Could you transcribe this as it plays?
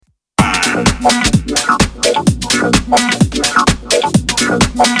I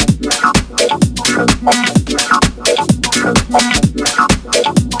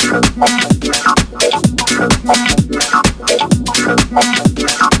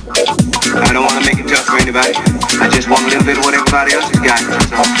don't want to make it tough for anybody. I just want a little bit of what everybody else has got.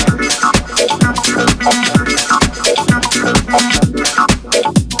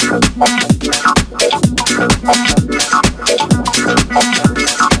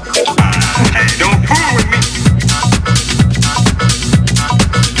 Hey, don't fool with me.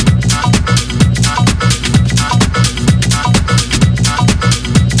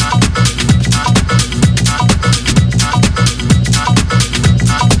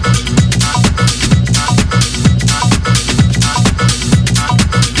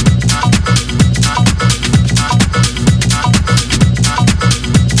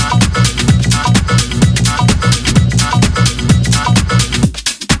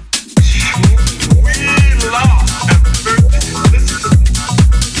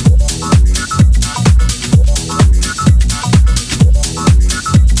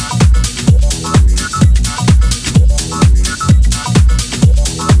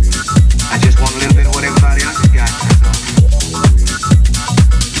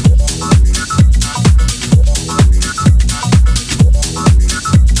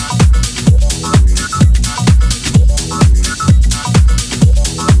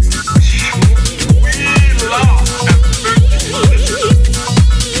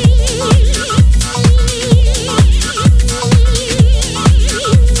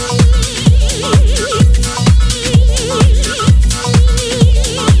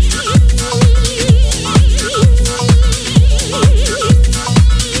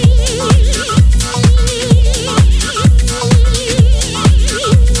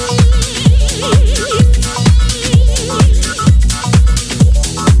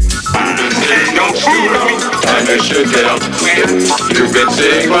 You've been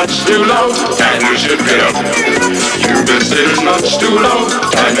sitting much too long, and you should get up. You've been sitting much too long,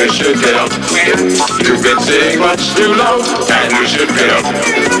 and you should get up. You've been sitting much too long, and you should get up.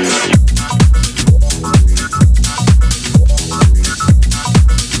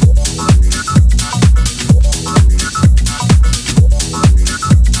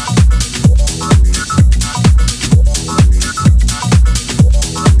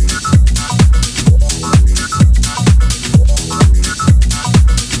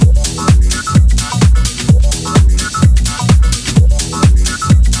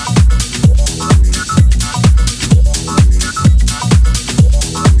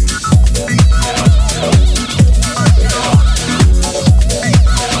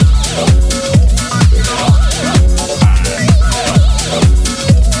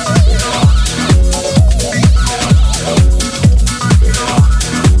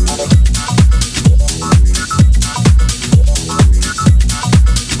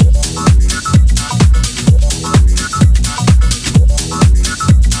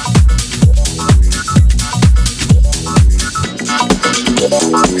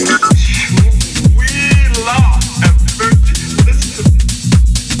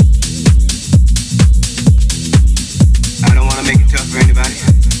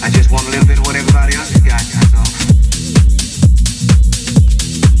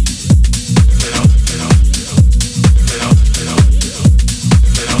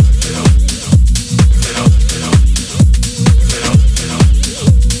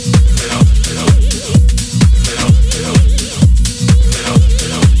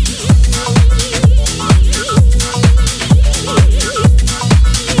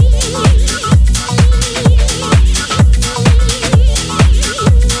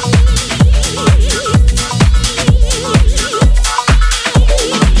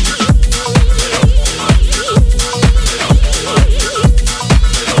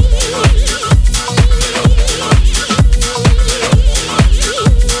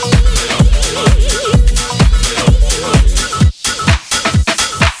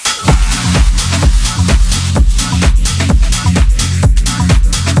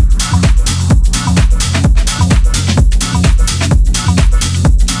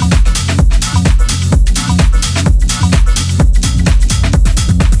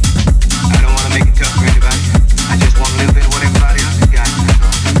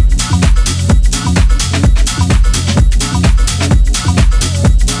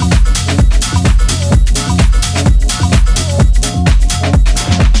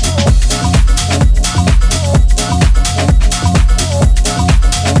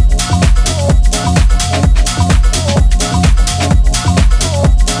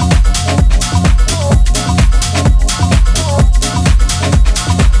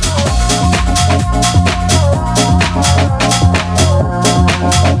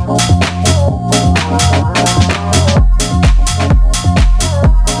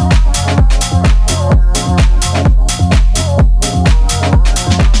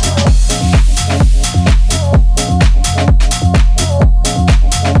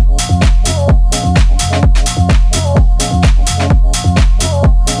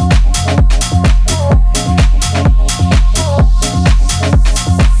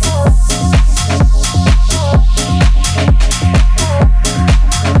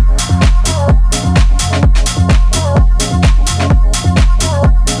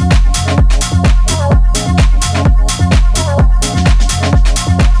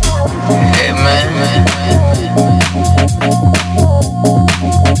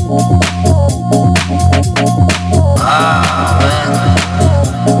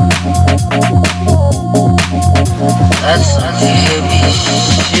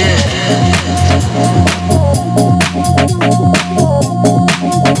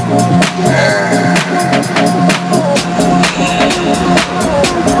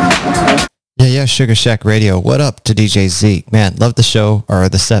 Sugar Shack Radio. What up to DJ Zeke? Man, love the show or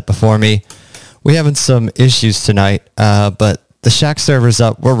the set before me. We having some issues tonight, but the Shack server's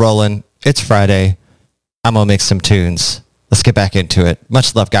up. We're rolling. It's Friday. I'm going to make some tunes. Let's get back into it.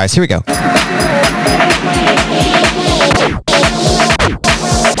 Much love, guys. Here we go.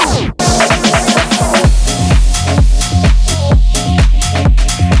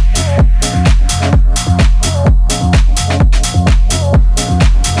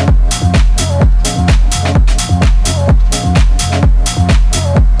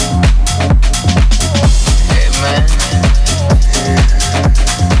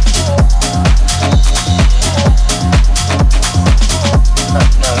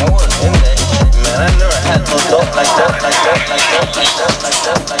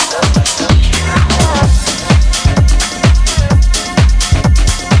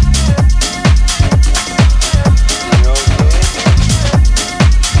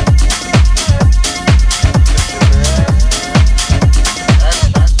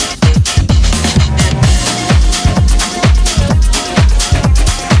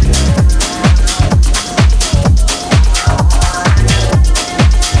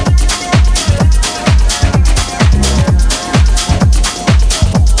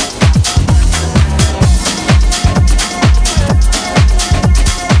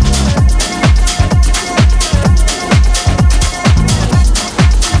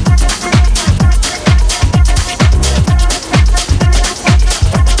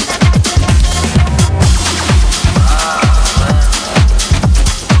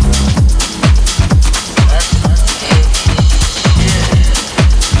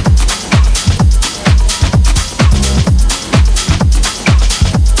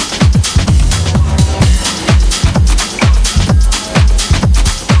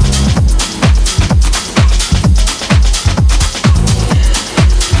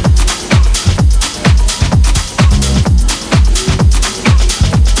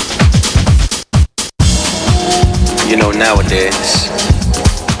 Nowadays,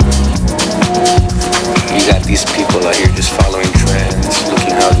 you got these people out here just following trends,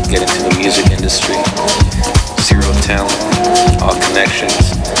 looking how to get into the music industry. Zero talent, all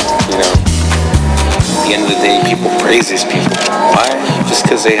connections, you know. At the end of the day, people praise these people. Why? Just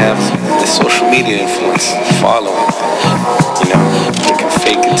because they have the social media influence, following. You know, you can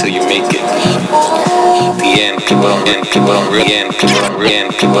fake it till you make it. At the end, people don't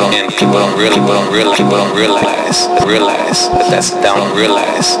realize that that's a down.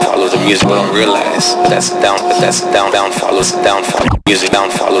 Realize follow the music. Don't realize that that's a down. But that's a down. Follows the down. Music down.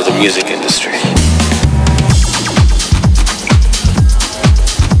 Follow the music industry.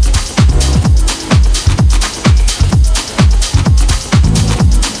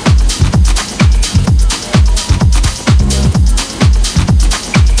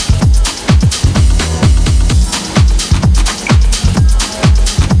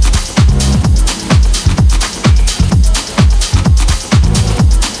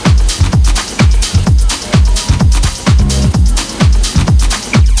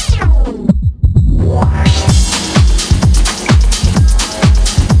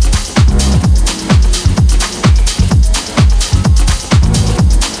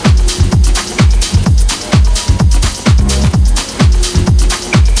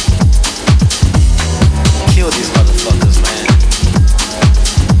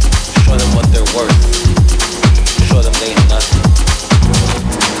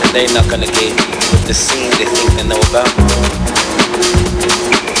 They're not gonna get with the scene they think they know about.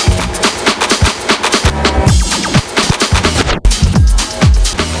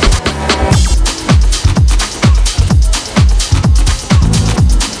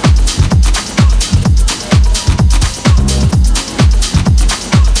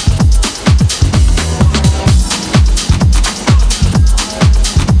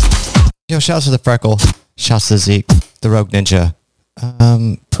 Yo, shouts to the Freckle. Shouts to Zeke, the Rogue Ninja.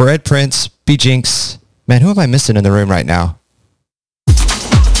 Parade Prince, B Jinx. Man, who am I missing in the room right now?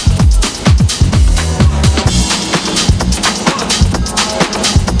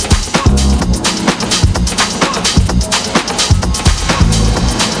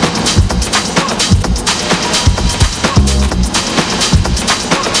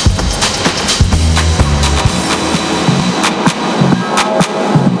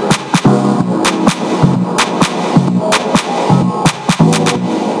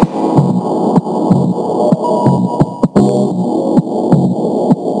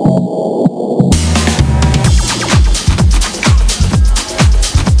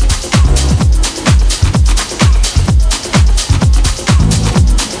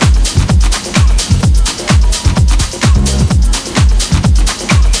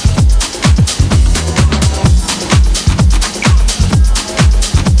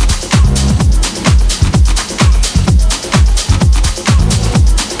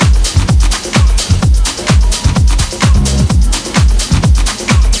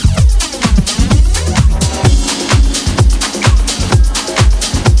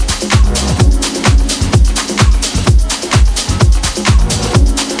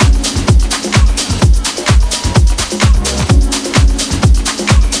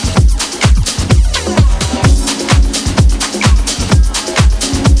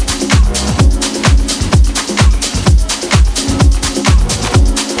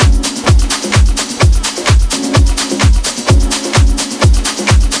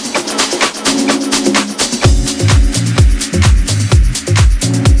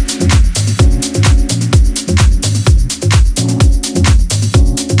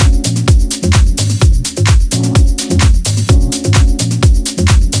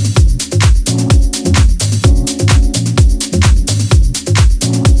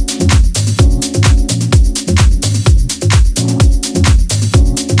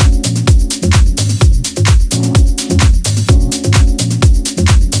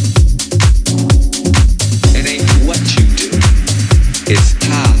 It's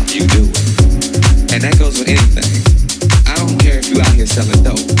how you do it. And that goes with anything. I don't care if you out here selling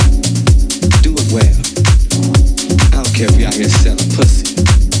dope. Do it well. I don't care if you out here selling pussy.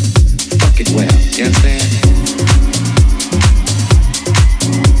 Fuck it well. You understand?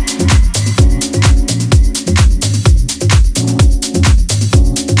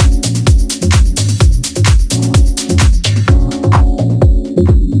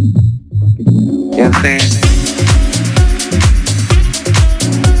 You understand?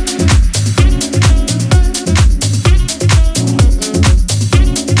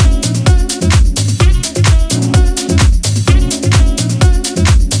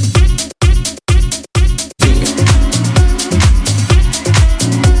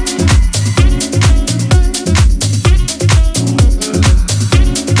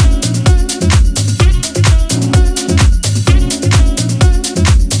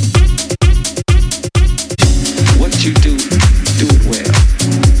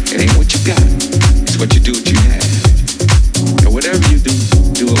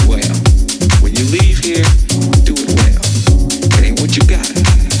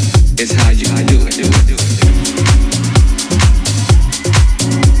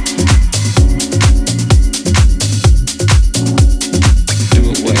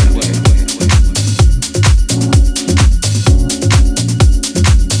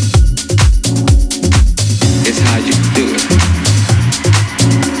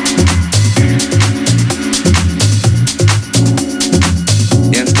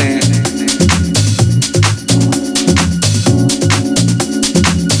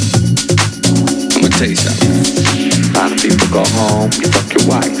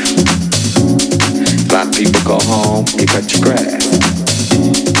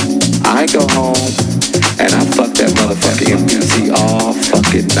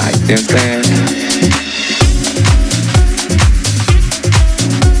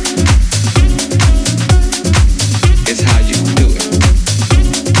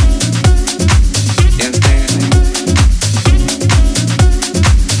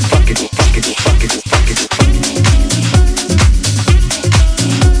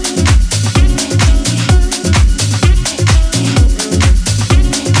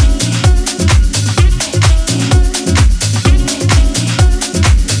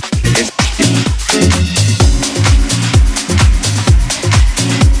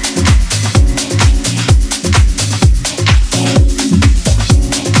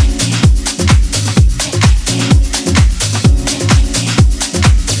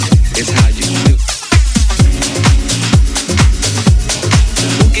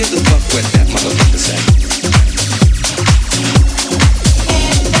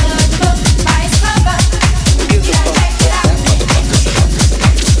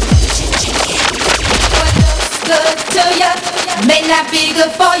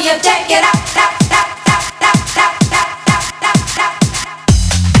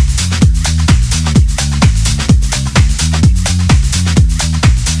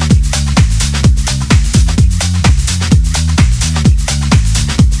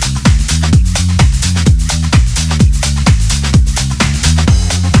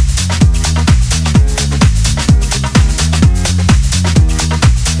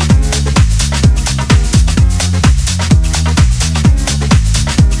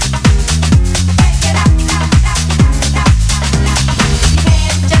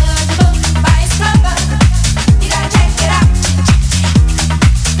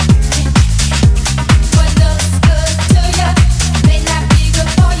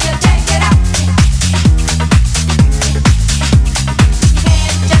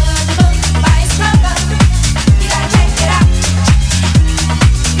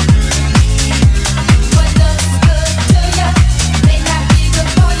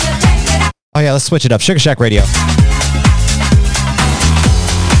 Oh yeah, let's switch it up. Sugar Shack Radio.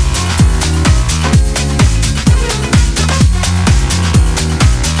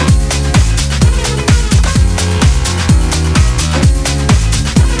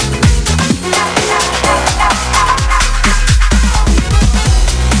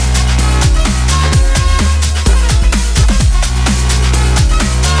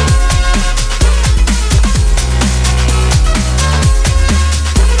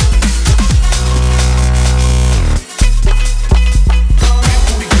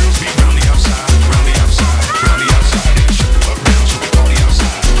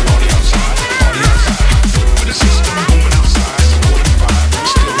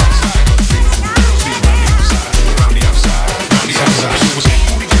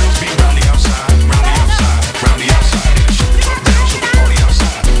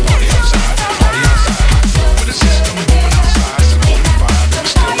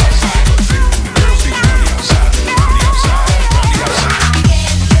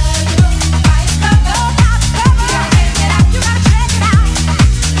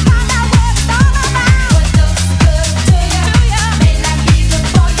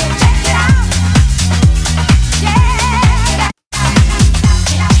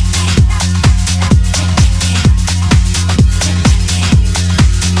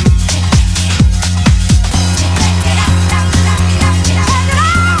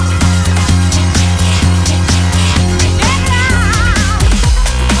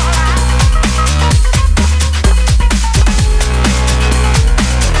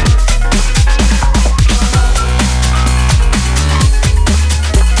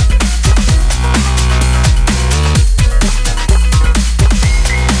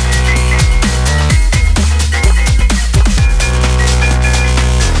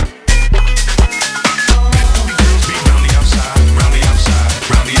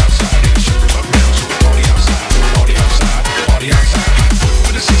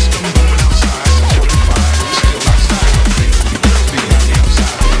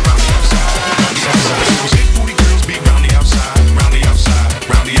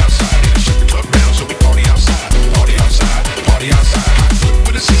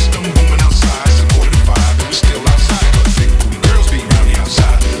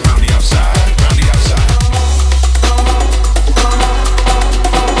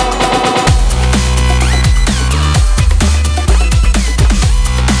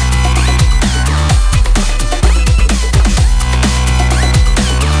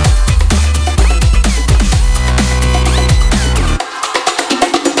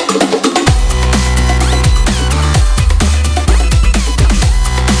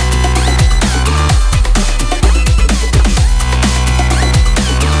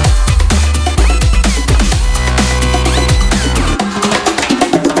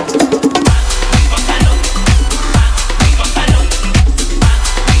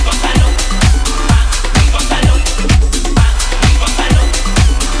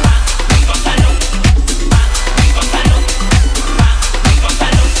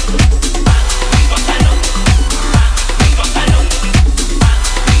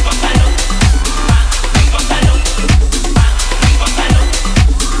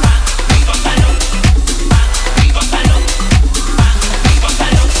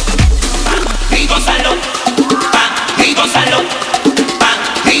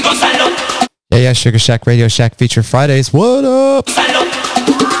 Yeah, Sugar Shack Radio Shack feature Fridays. What up?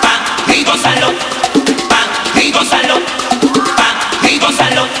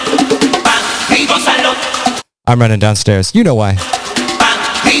 I'm running downstairs. You know why.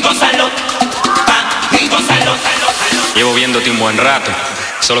 Llevo viéndote un buen rato.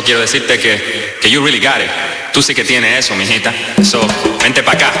 Solo quiero decirte que you really got it. Tú sí que tienes eso, mijita. So, vente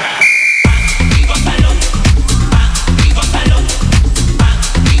pa' acá.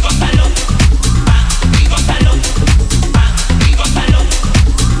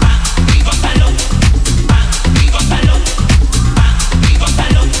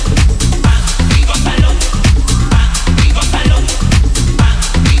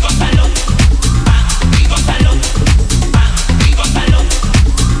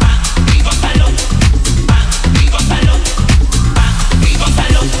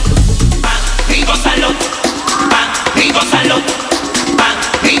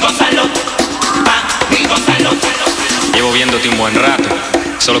 Llevo viéndote un buen rato.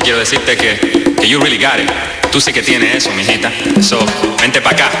 Solo quiero decirte que you really got it. Tú sí que tienes eso, mijita. So, vente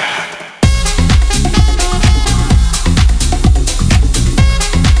pa' acá.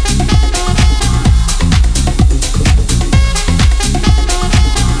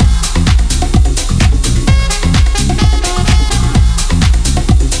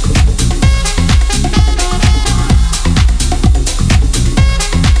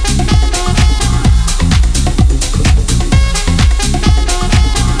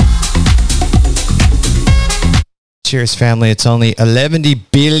 Cheers, family. It's only 11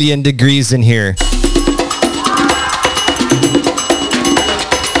 billion degrees in here.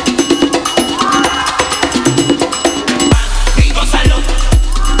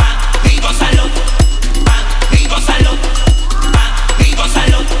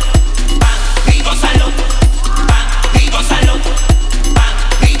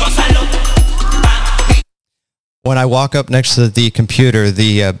 When I walk up next to the computer,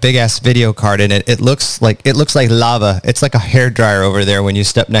 the big ass video card in it, it looks like lava. It's like a hairdryer over there when you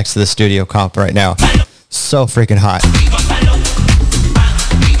step next to the studio comp right now. So freaking hot.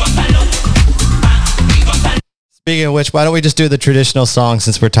 Speaking of which, why don't we just do the traditional song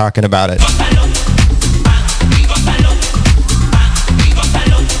since we're talking about it?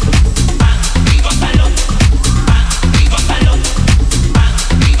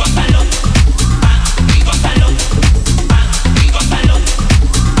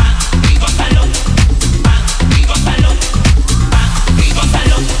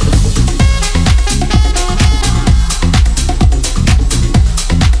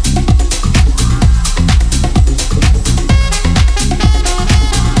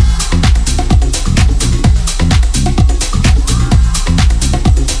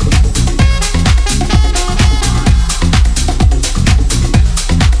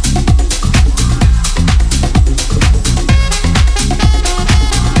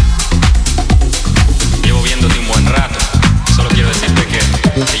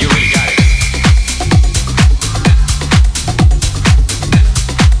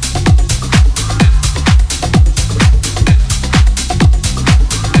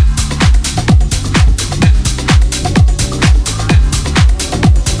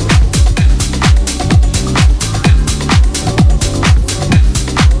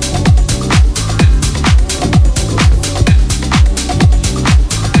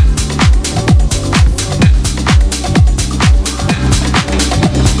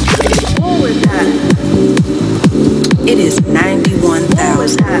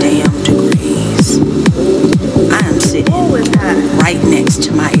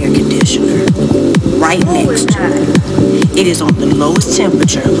 It is on the lowest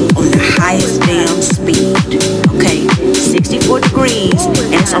temperature, on the highest damn speed. Okay, 64 degrees,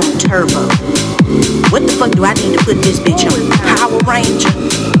 and it's on turbo. What the fuck do I need to put this bitch on? Power Ranger?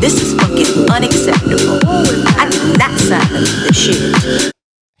 This is fucking unacceptable. I did not sign up for this shit.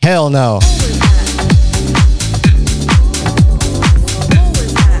 Hell no.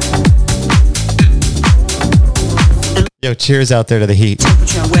 Yo, cheers out there to the heat.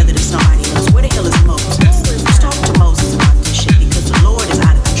 Temperature and weather to somebody else. Where the hell is Moses? Let's talk to Moses about this shit because the Lord is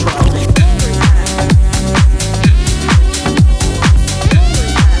out of control.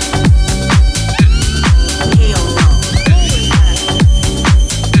 Hell no.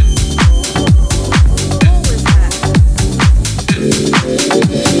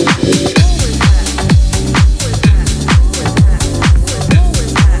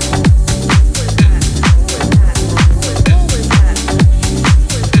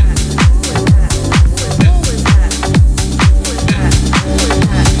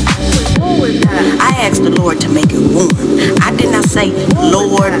 I asked the Lord to make it warm. I did not say,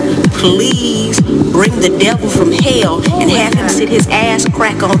 Lord, please bring the devil from hell and have him sit his ass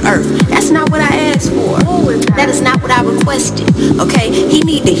crack on earth. That's not what I asked for. That is not what I requested. Okay? He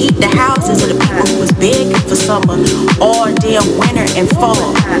need to heat the houses of the people who was begging for summer all damn winter and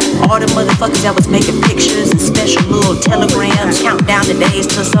fall. All the motherfuckers that was making pictures and special little telegrams, count down the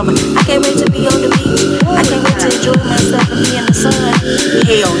days till summer. I can't wait to be on the beach. I can't wait to enjoy myself and be in the sun.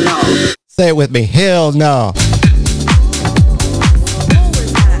 Hell no. Say it with me. Hell no.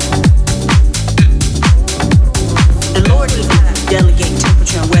 The Lord needs to delegate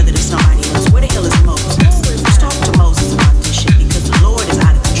temperature and weather to somebody else. Where the hell is Moses? Let's talk to Moses about this shit because the Lord is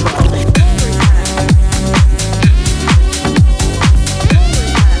out of control.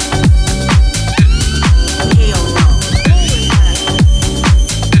 Hell no.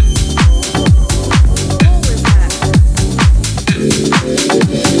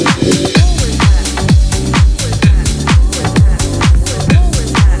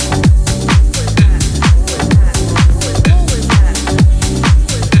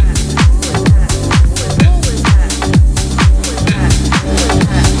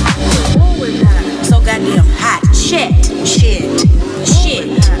 So goddamn hot. Shit.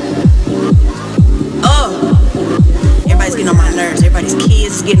 Everybody's getting on my nerves. Everybody's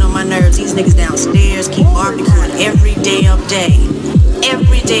kids is getting on my nerves. These niggas downstairs keep barbecuing every damn day.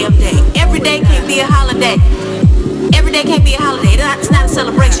 Every damn day. Every day can't be a holiday. Every day can't be a holiday. It's not a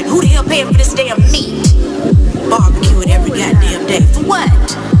celebration. Who the hell paying for this damn meat? Barbecuing every goddamn day. For what?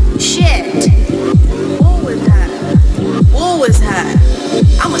 Shit. Wool is hot.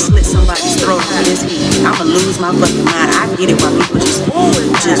 I'ma slit somebody's throat for this heat. I'ma lose my fucking mind. I get it why people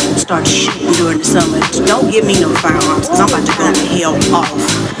just start shooting during the summer. Don't give me no firearms, cause I'm about to go the hell off.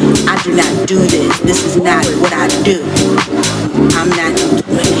 I do not do this. This is not what I do. I'm not,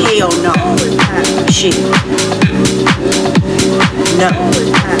 hell no. Shit. No.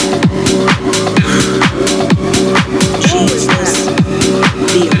 Jesus.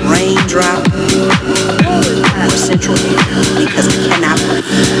 Be a raindrop or central air because I cannot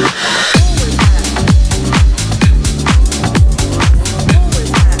breathe.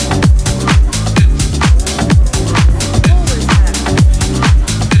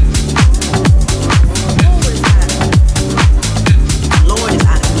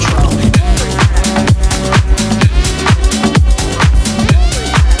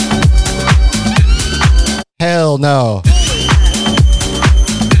 Hell no.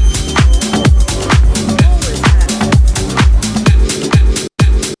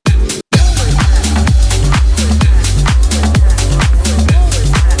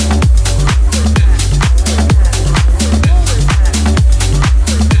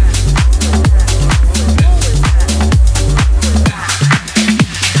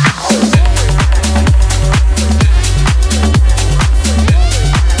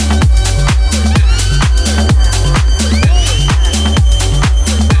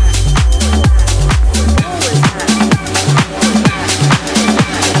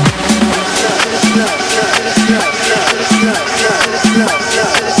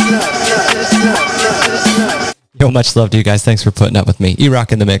 Yo, much love to you guys. Thanks for putting up with me.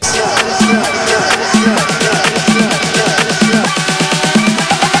 E-Rock in the mix.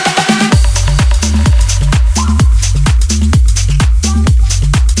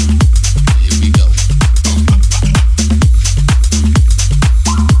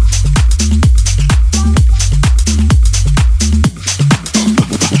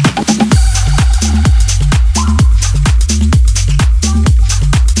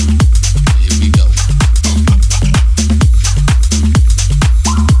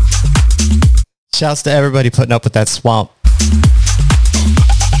 Shouts to everybody putting up with that swamp.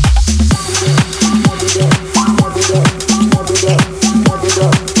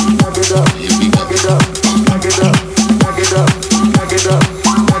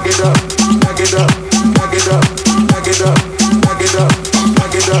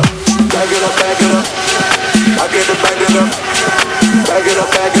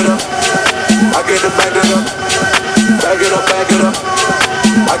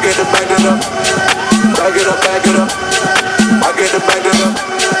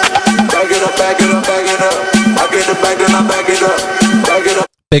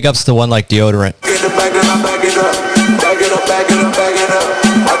 Big ups to One Like Deodorant.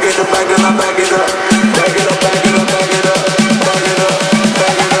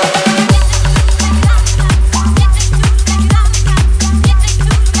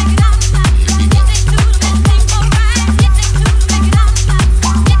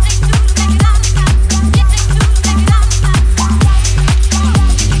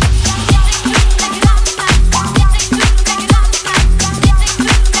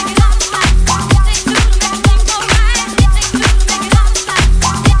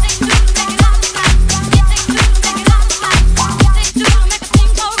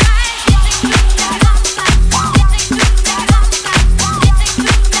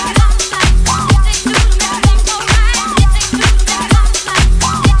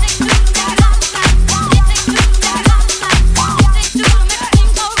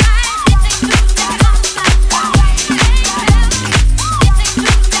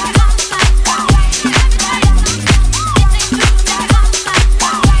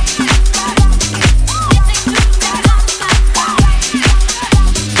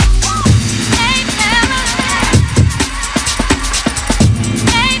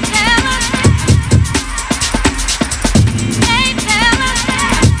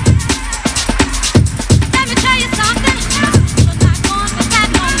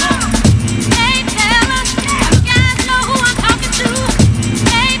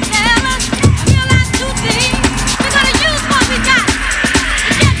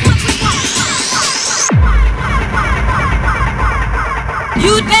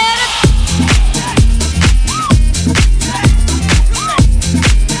 You'd better.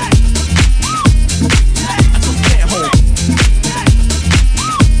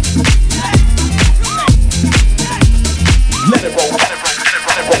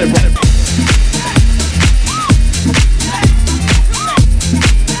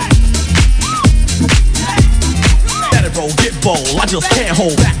 I just can't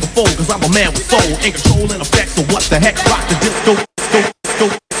hold back the fold, cause I'm a man with soul, in control and effects, so what the heck, rock the disco,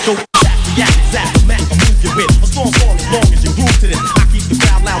 tap the act, exact the Mac, I move you with a strong song as long as you groove to this. I keep the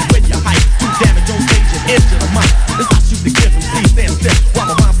crowd loud when you hype, too damage on stage and into the mic. This I shoot the gift and see stand stiff, while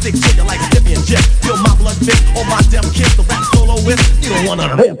my mind sticks to you like Skippy and Jeff. Feel my blood fit on my death kiss, the rap solo with, you don't want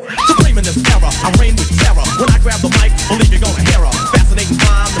none of them. Supreme in this era, I reign with terror. When I grab the mic, believe you're gonna hear her. Fascinating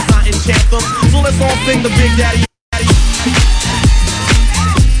rhyme, the sign enchant them. So let's all sing the Big Daddy.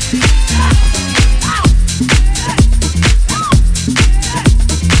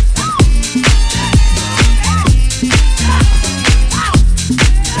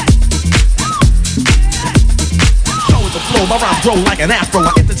 My rhymes grow like an afro.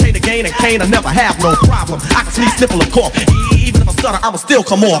 I entertain the gain and cane, I never have no problem. I can sneeze, sniffle, or cough. Even if I stutter, I'ma still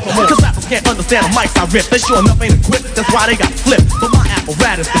come off. Cause rappers can't understand the mics I rip. They sure enough ain't equipped, that's why they got flipped. But my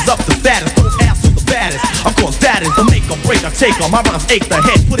apparatus is up to status. Don't ask who's the baddest. Of course that is the make or break I take on. My rhymes ache the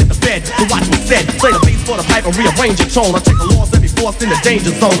head, put it to bed. So watch what's said. Play the bass for the pipe and rearrange your tone. I take the laws every force in the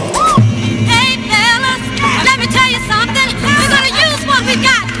danger zone. Hey fellas, let me tell you something. We're gonna use what we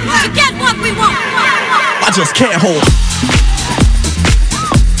got to get what we want. I just can't hold.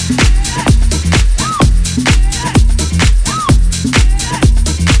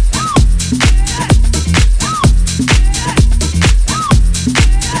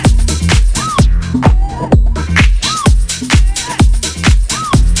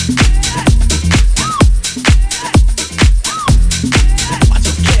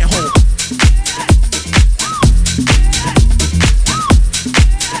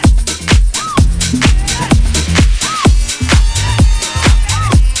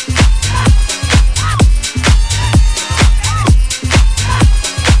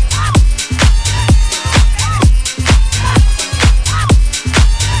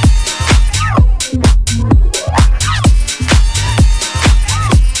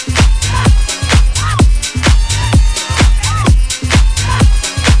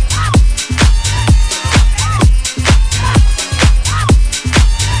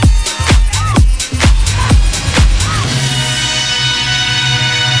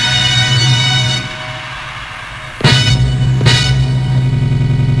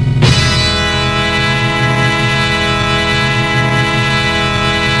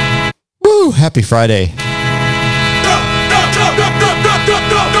 Happy Friday.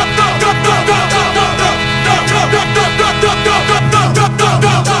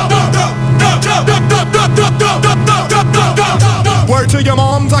 Word to your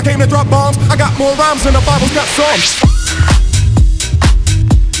moms, I came to drop bombs. I got more rhymes than the Bible's got songs.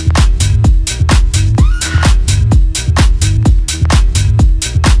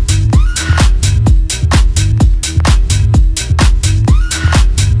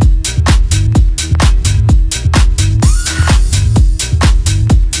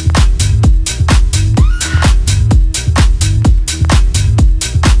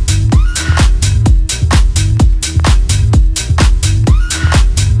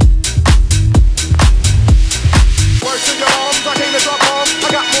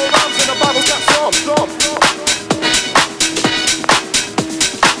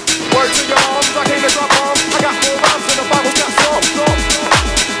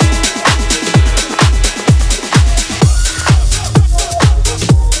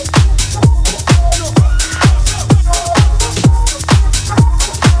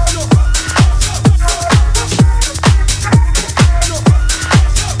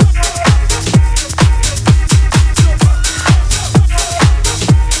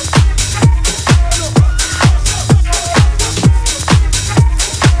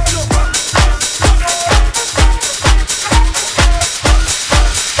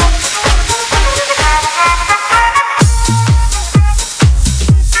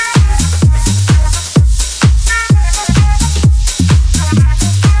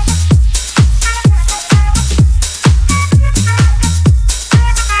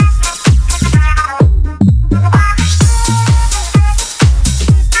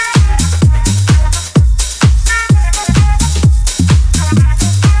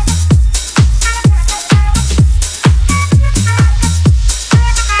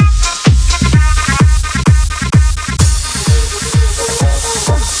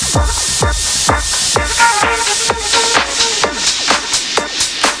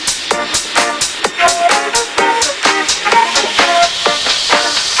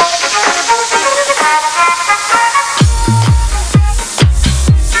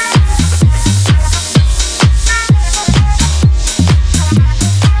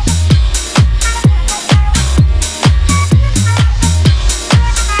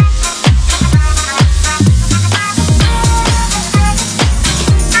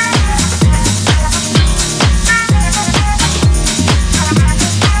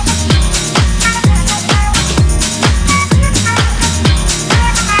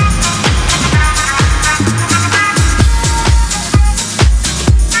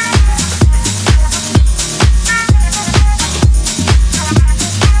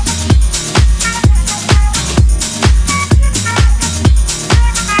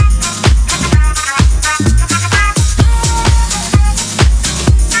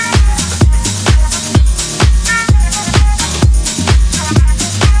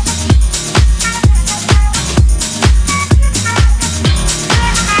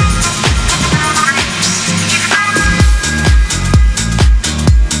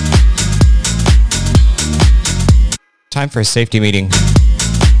 time for a safety meeting.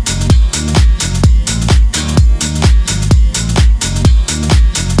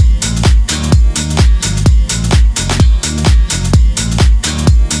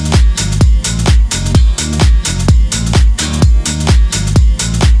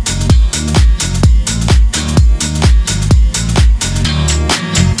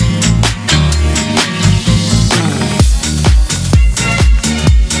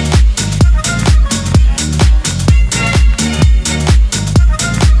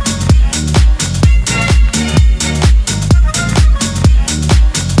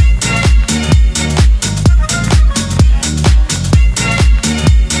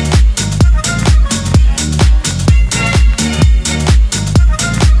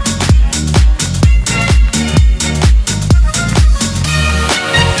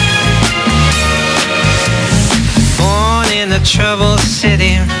 Trouble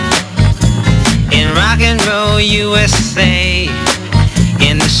City in rock and roll USA,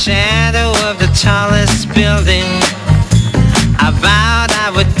 in the shadow of the tallest building, I vowed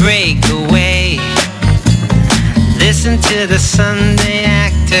I would break away. Listen to the Sunday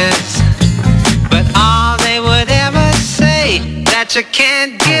actors, but all they would ever say, that you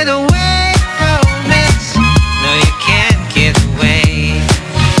can't get away from it. No, you can't get away.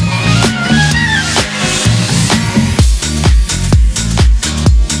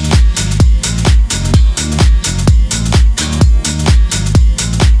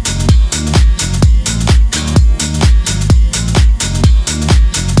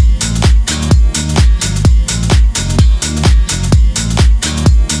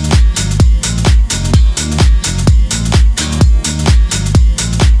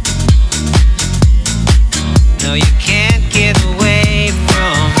 No, you can't get away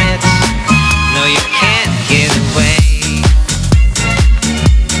from it. No, you can't get away.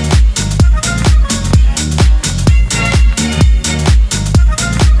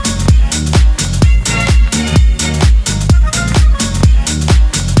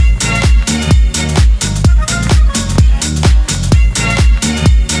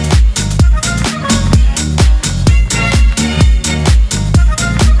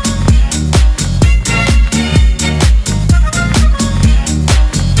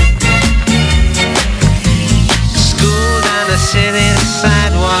 City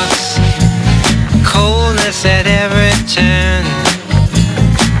sidewalks, coldness at every turn.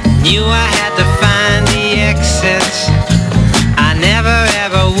 Knew I had to find the exits. I never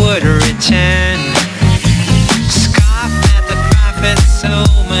ever would return. Scoffed at the prophet's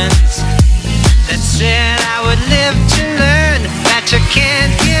omens that said I would live to learn that you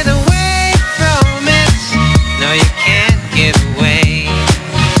can't get away from it. No, you can't get away.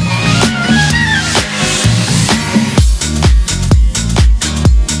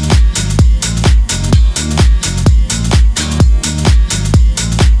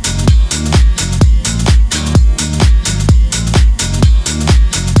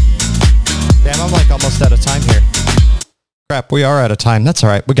 Damn, I'm like almost out of time here. Crap, we are out of time. That's all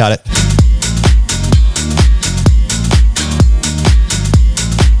right. We got it.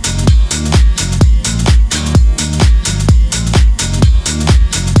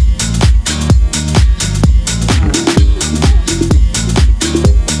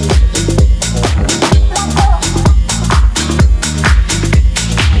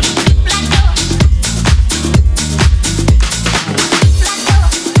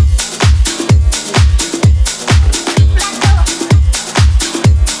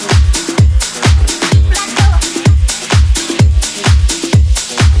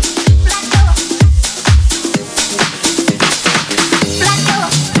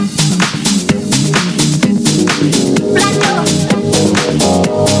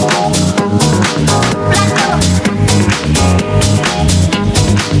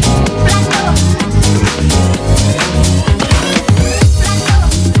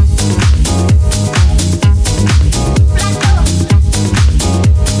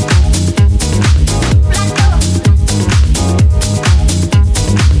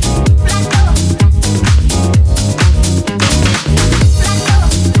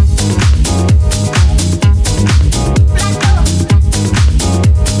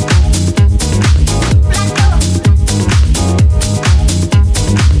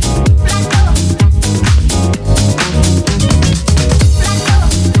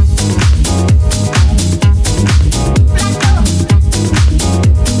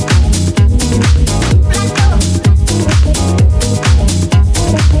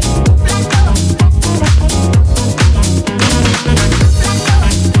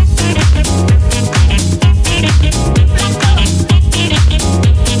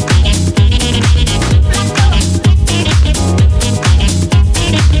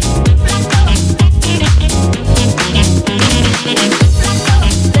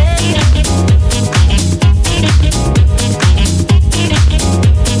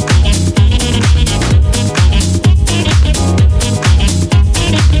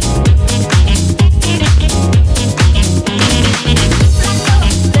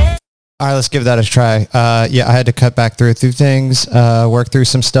 All right, let's give that a try. Yeah, I had to cut back through things, work through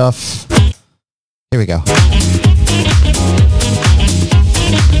some stuff. Here we go.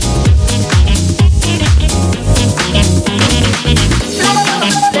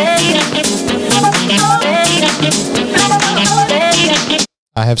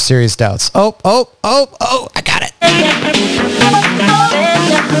 I have serious doubts. Oh, I got it.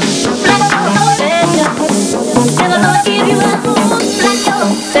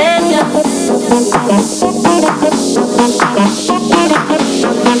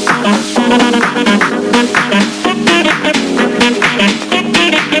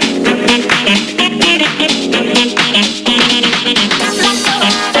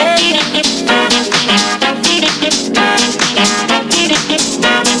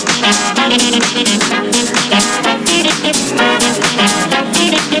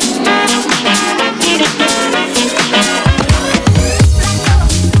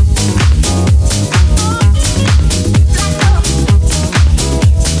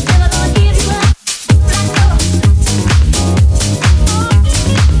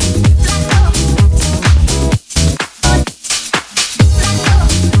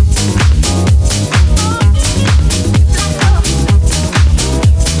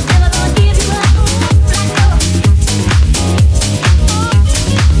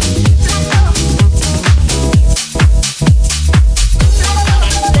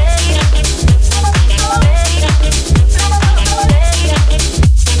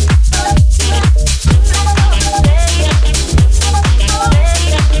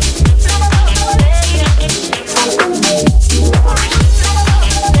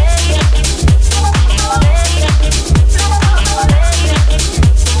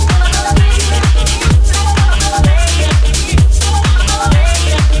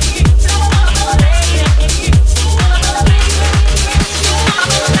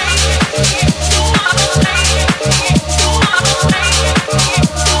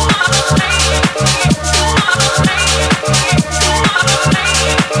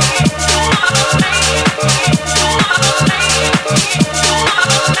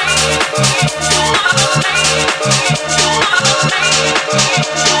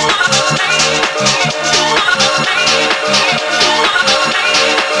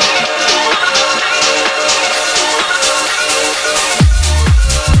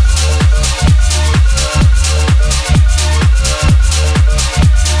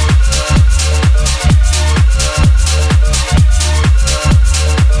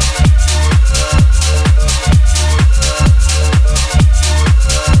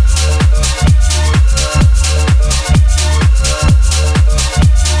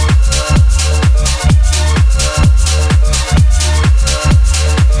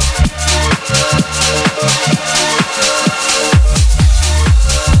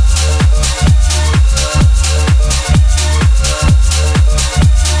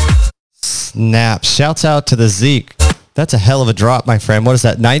 Snap. Shouts out to the Zeke. That's a hell of a drop, my friend. What is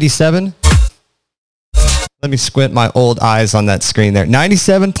that, 97? Let me squint my old eyes on that screen there.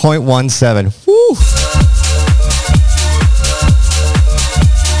 97.17. Woo!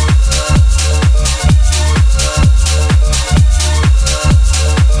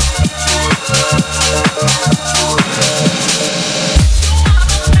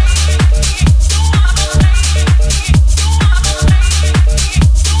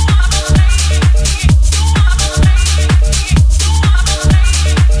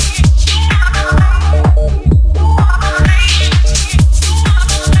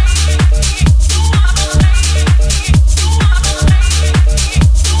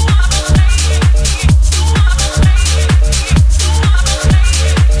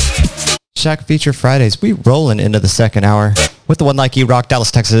 Shack Feature Fridays. We rolling into the second hour with the One Like You Rock,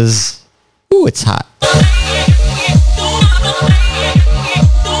 Dallas, Texas. Ooh, it's hot.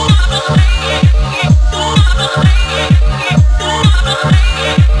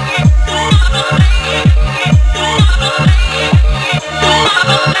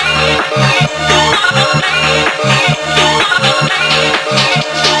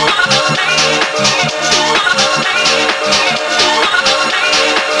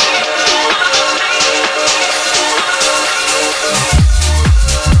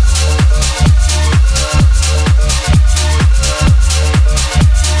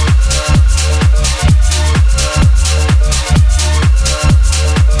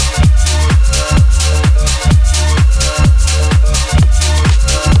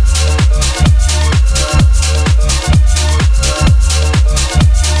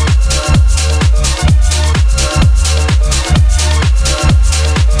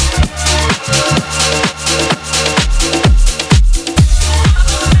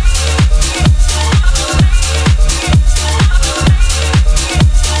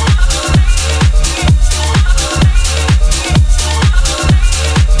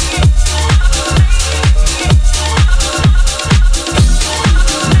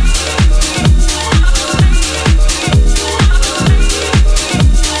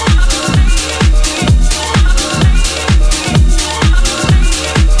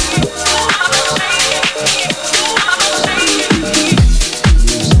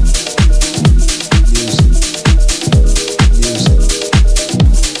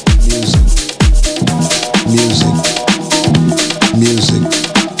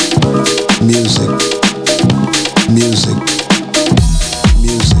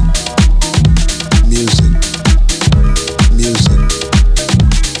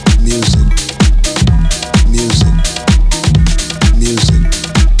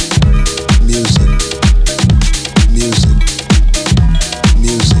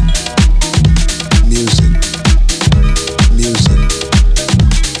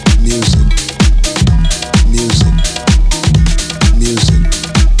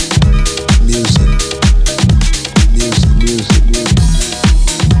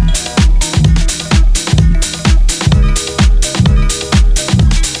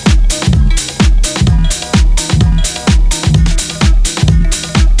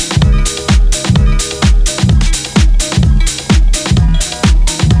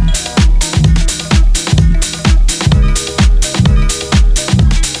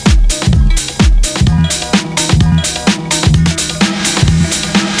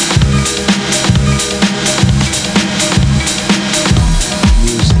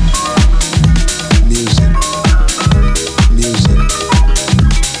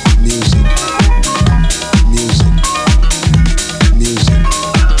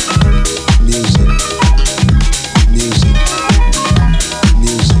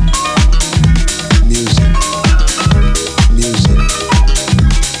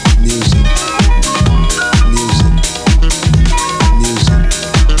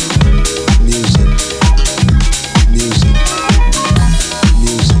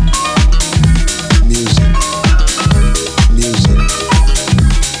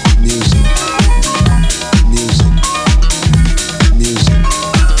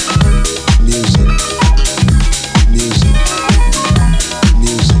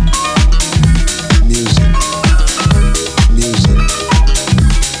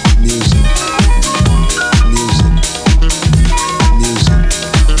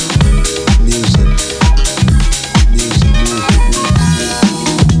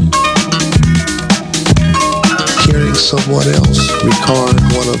 someone else record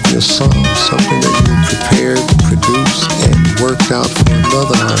one of your songs, something that you prepared, produced, and worked out for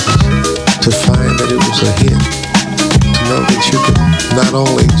another artist, to find that it was a hit, to know that you could not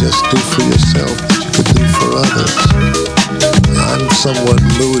only just do for yourself, but you could do for others. I'm somewhat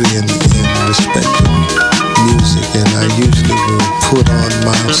moody in respect to music, and I usually will put on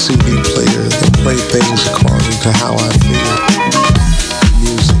my CD player and play things according to how I feel.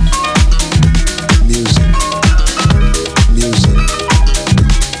 Music, music, music,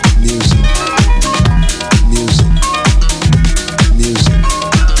 music, music, music, music, music,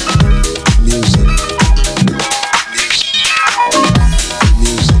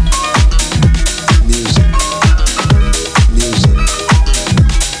 music, music,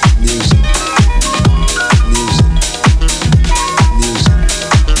 music.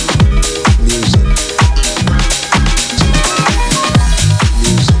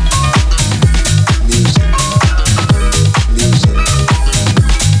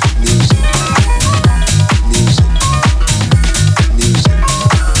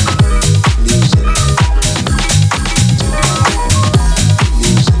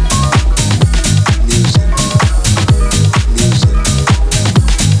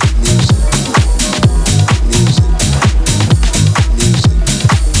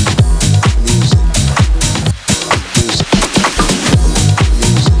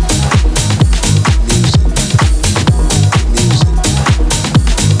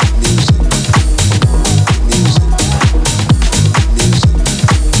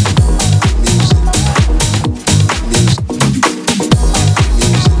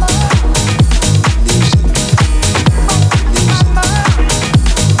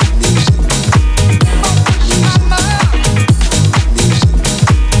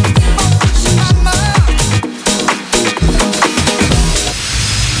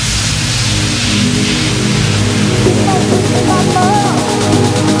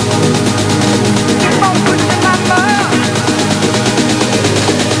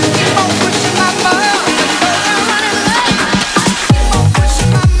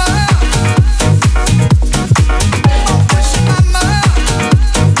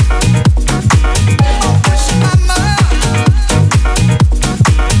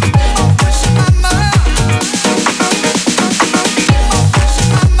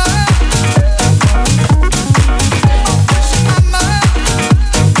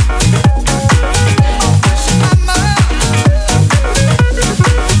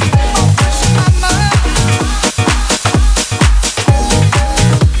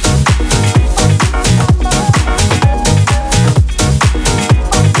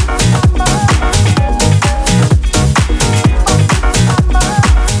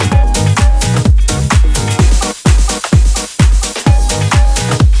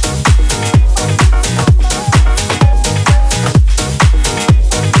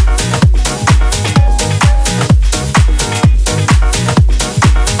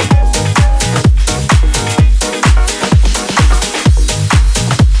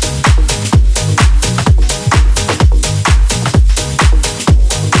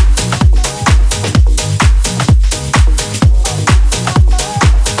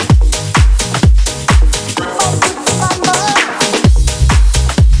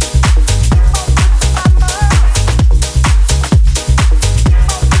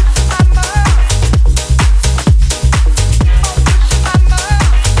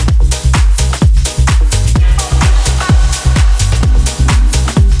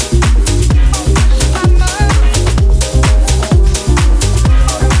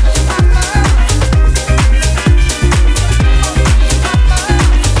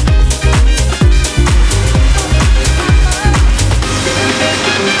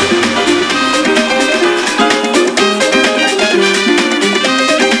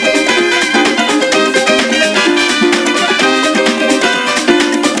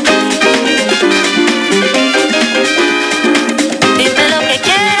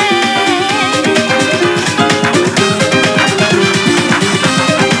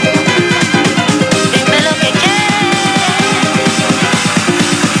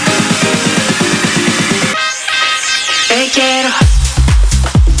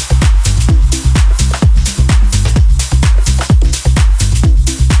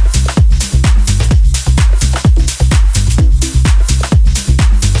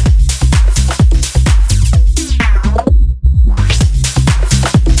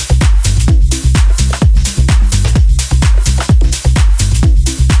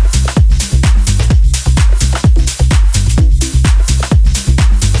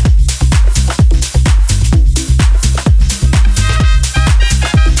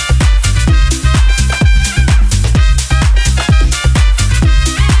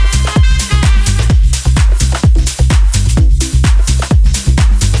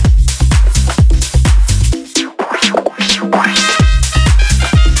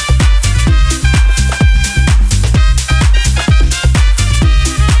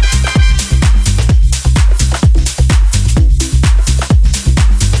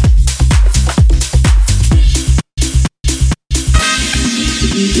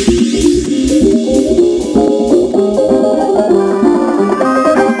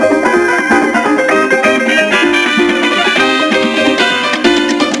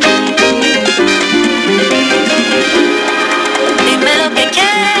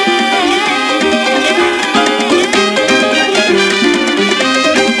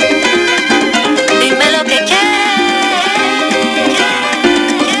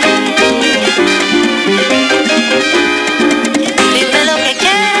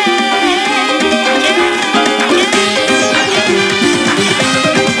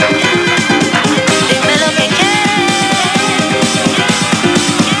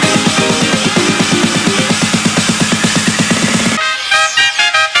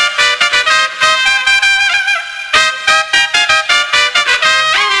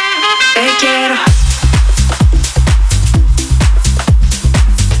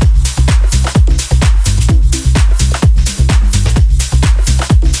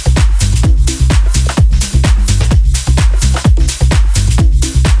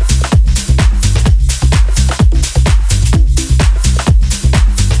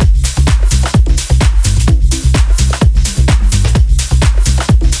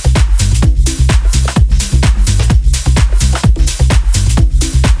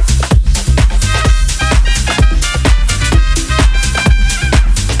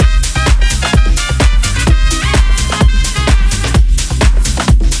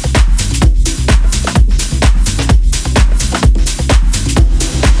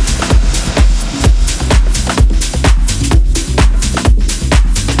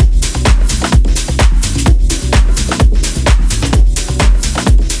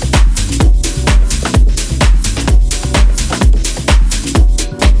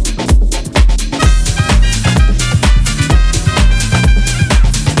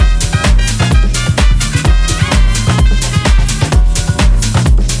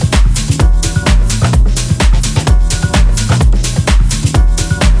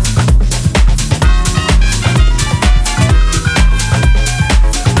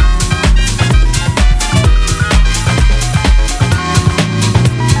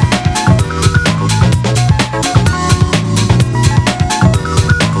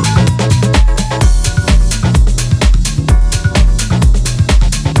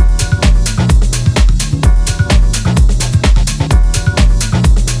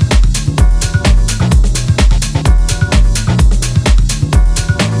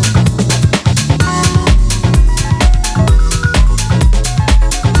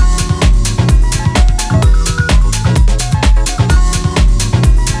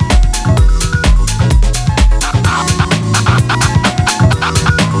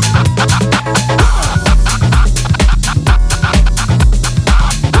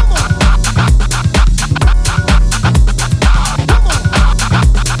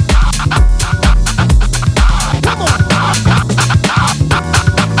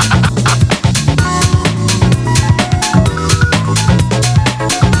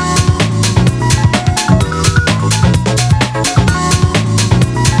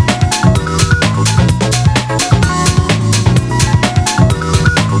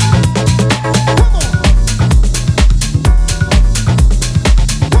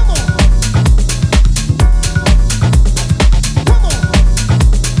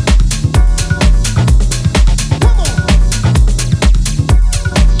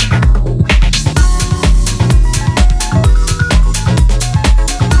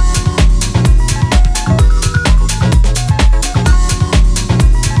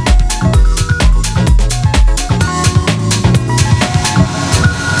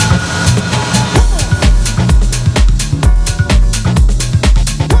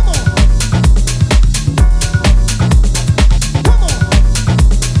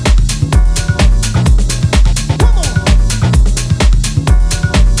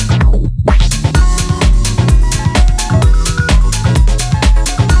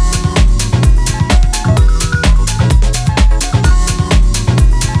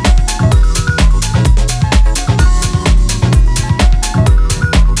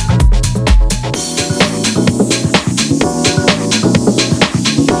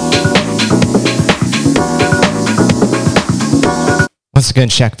 again,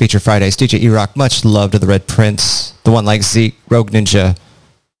 Shack Feature Fridays. DJ E-Rock, much love to the Red Prince. The one like Zeke, Rogue Ninja,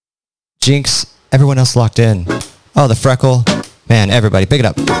 Jinx, everyone else locked in. Oh, the Freckle. Man, everybody, pick it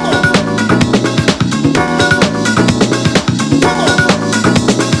up.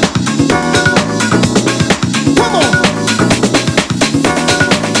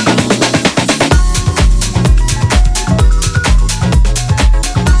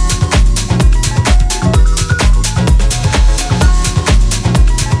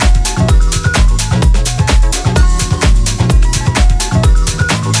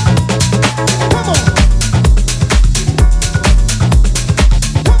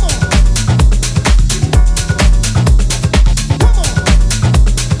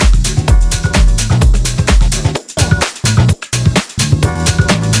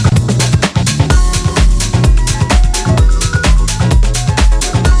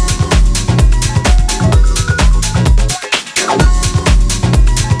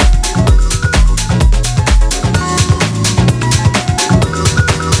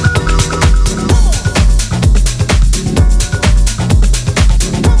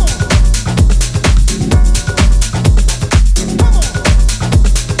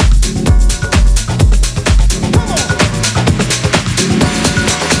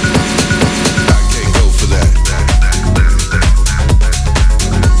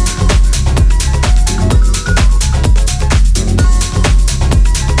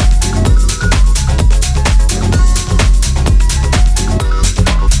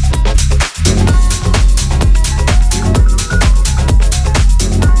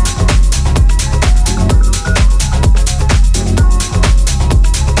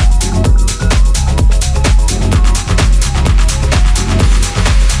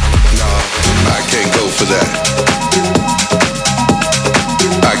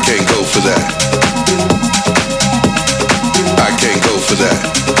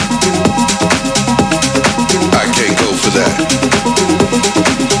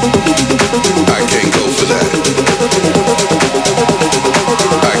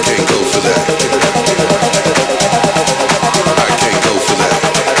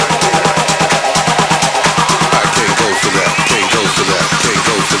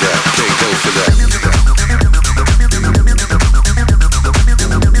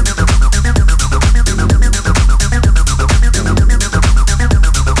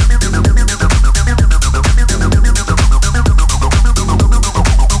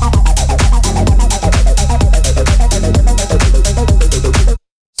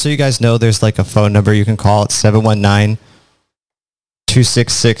 So you guys know there's like a phone number you can call at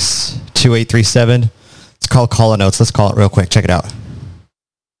 719-266-2837. It's called Call a Notes. Let's call it real quick. Check it out.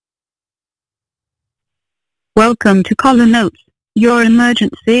 Welcome to Call a Notes, your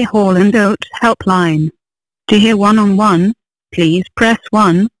emergency Hall and Oates helpline. To hear one-on-one, please press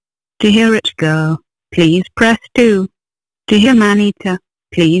 1. To hear Rich Girl, please press 2. To hear Manita,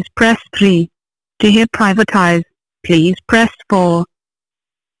 please press 3. To hear Privatize, please press 4.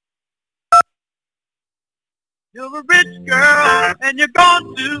 You're a rich girl, and you're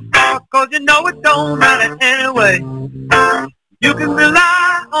gone too far, 'cause you know it don't matter anyway. You can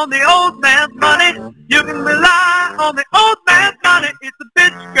rely on the old man's money, you can rely on the old man's money. It's a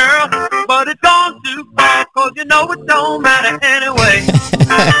bitch girl, but it's gone too far, 'cause you know it don't matter anyway.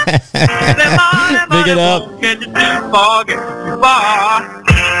 Pick it up. Won't get you too far, get you too far.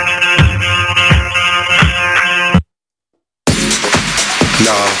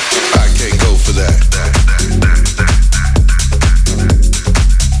 No, I can't go for that.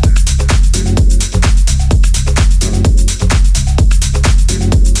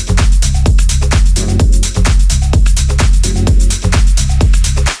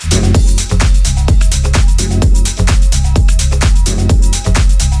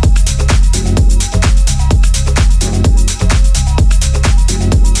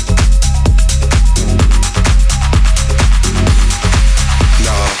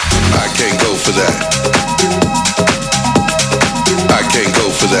 Can't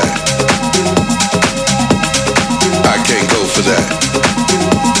go for that.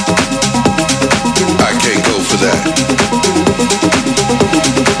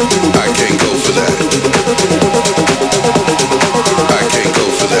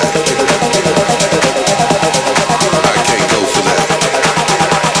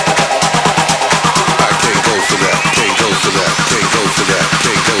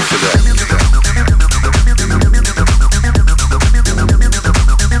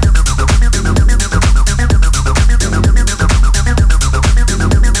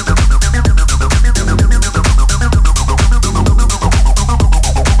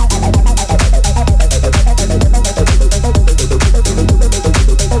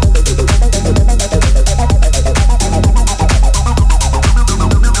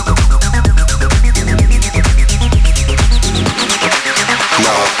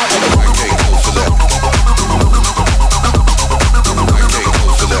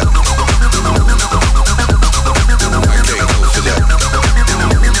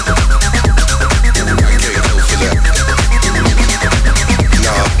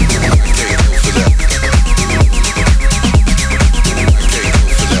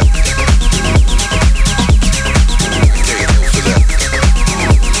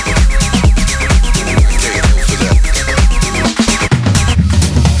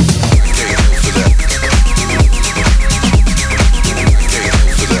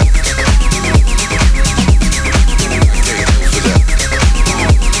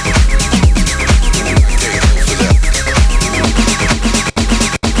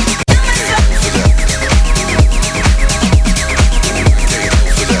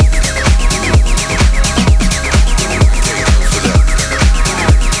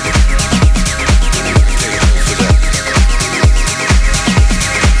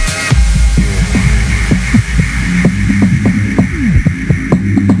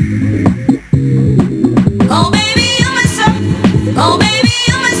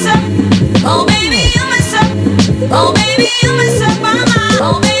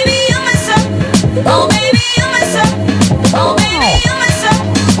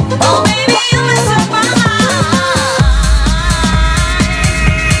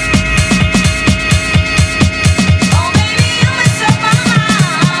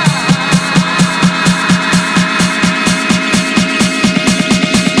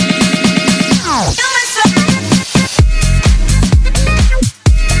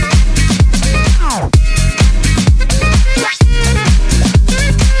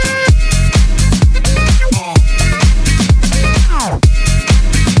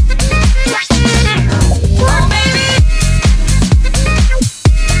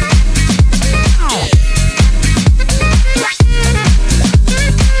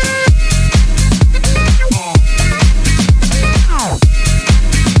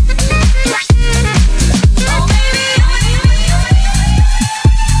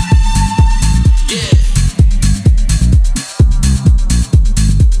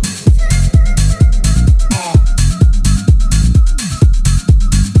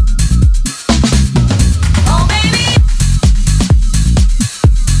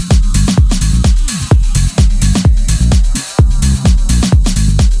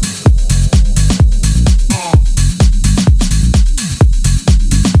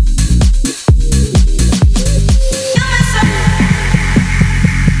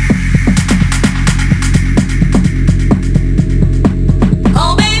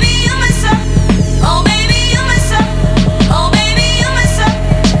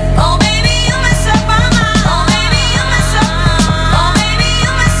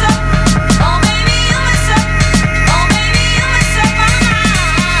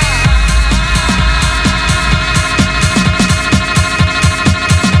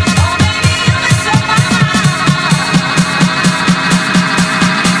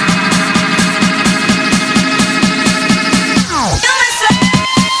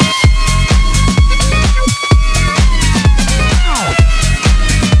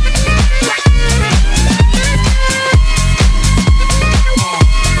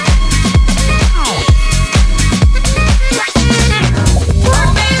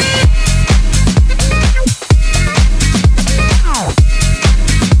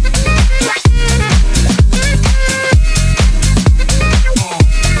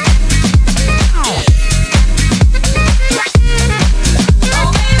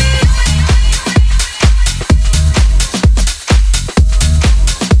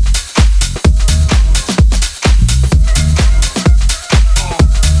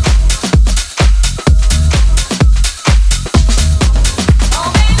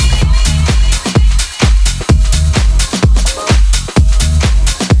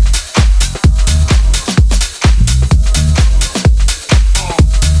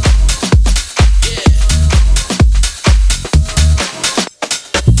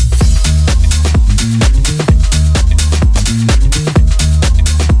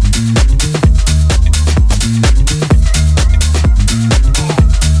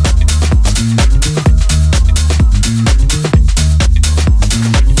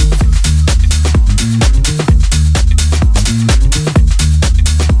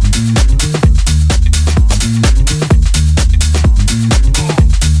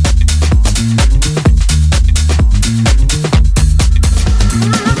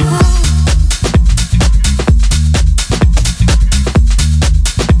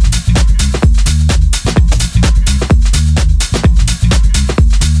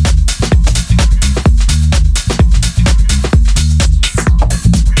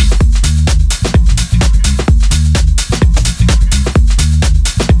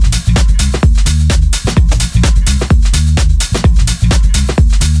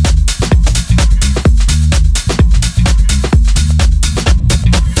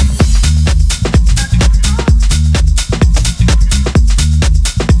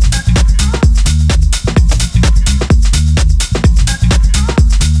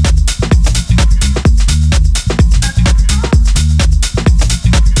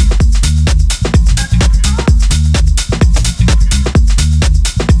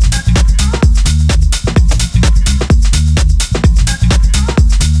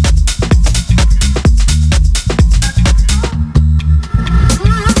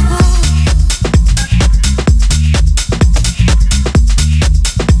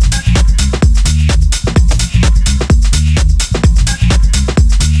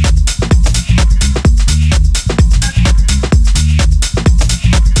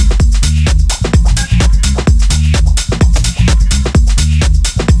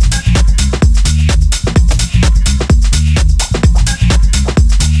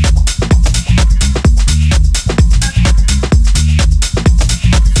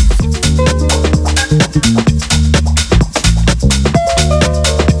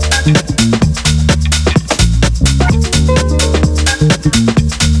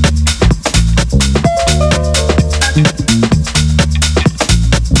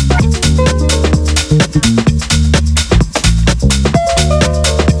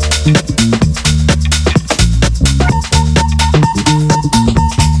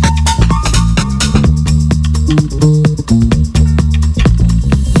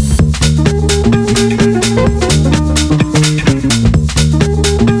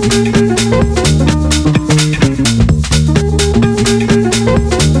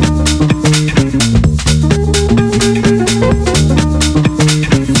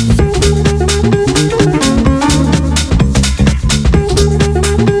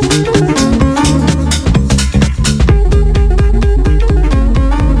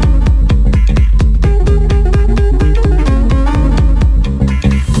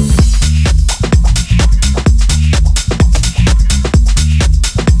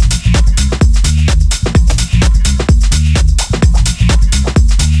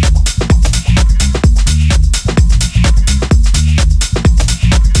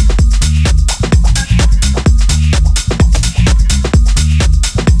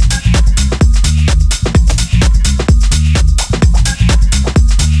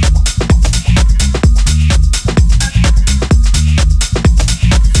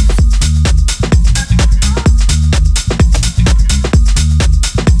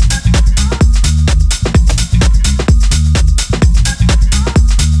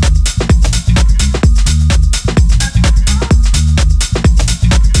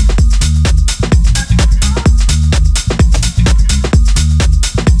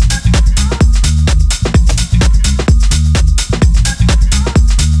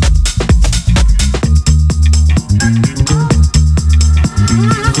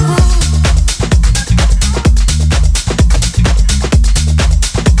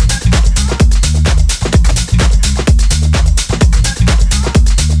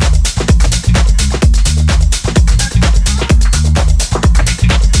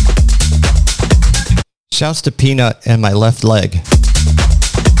 Shouts to Peanut and my left leg.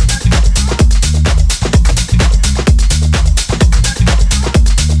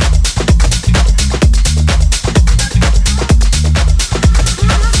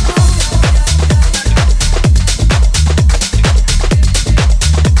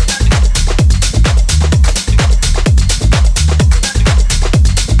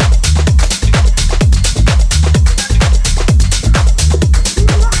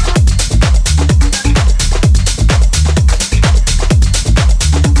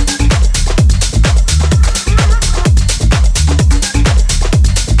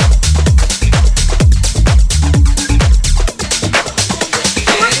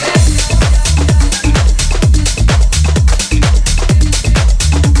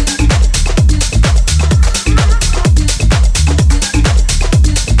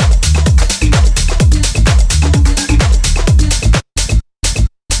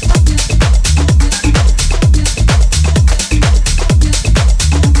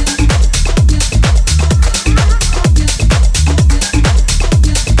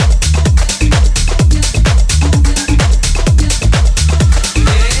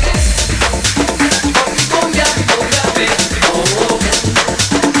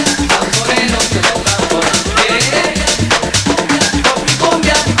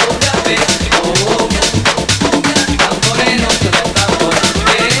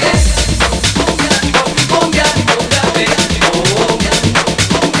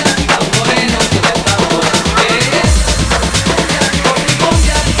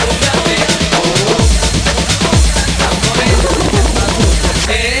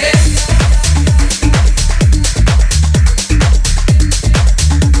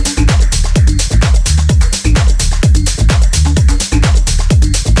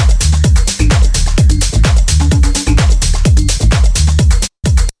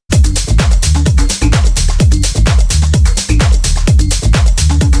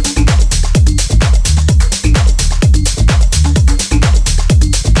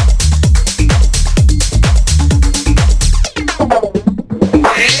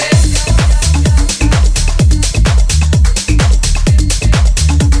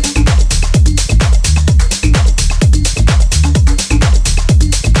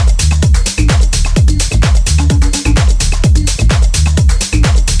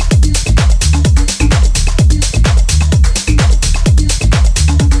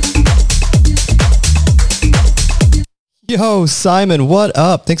 Yo, Simon, what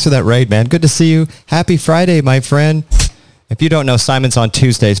up? Thanks for that raid, man. Good to see you. Happy Friday, my friend. If you don't know, Simon's on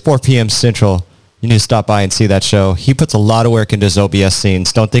Tuesdays, 4 p.m. Central. You need to stop by and see that show. He puts a lot of work into his OBS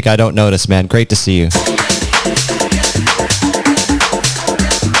scenes. Don't think I don't notice, man. Great to see you.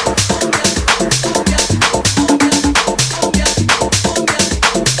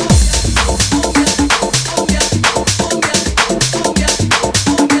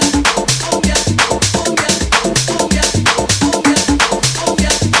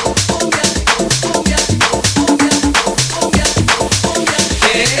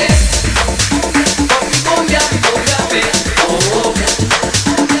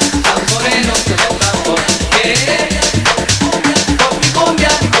 Al moreno se le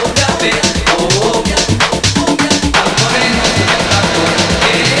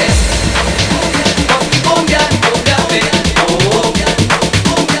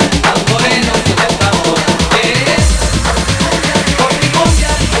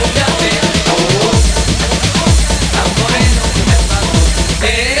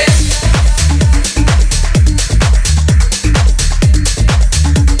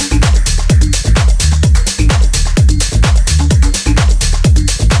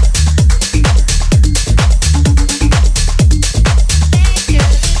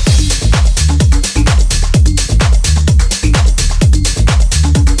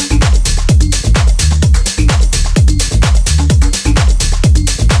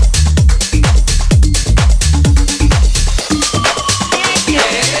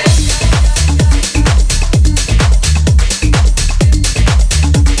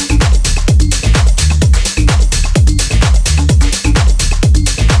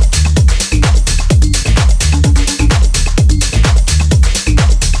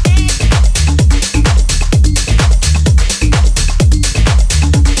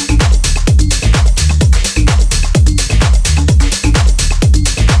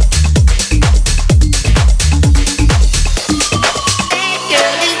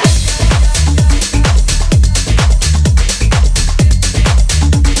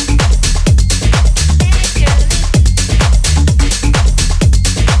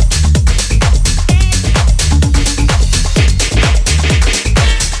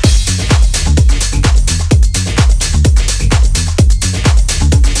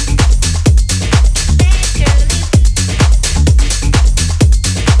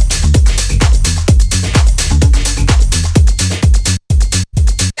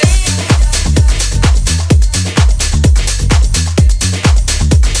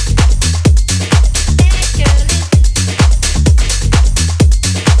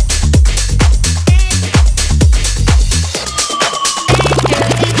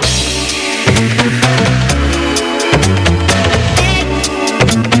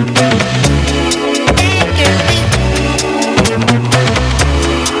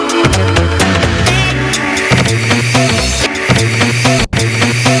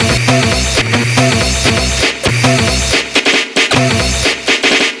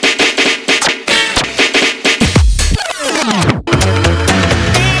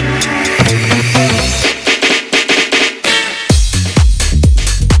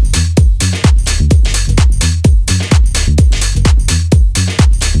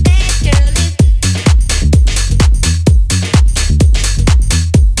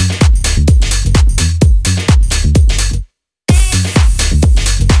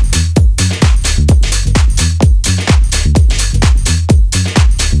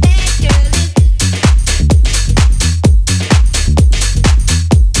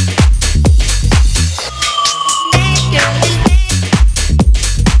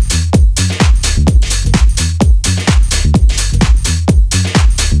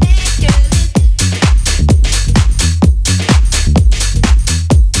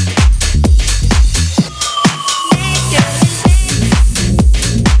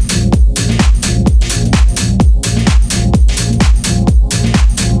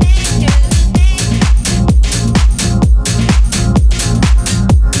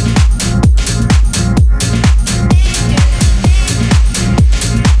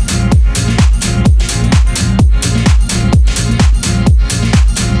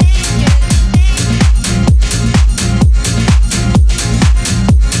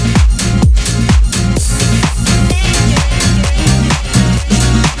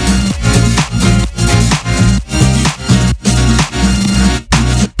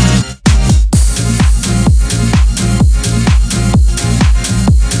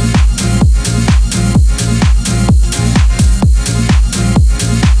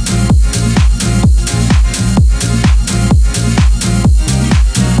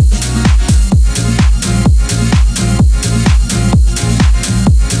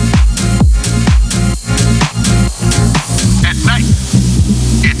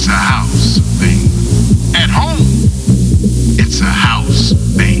it's a house thing. At home, it's a house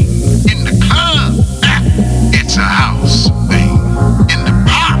thing. In the club, it's a house thing. In the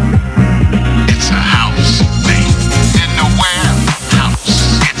park, it's a house thing. In the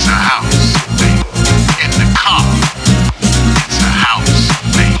warehouse, it's a house thing. In the car, it's a house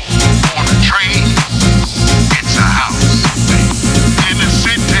thing. On the train, it's a house thing. In the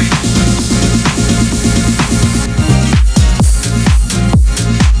city.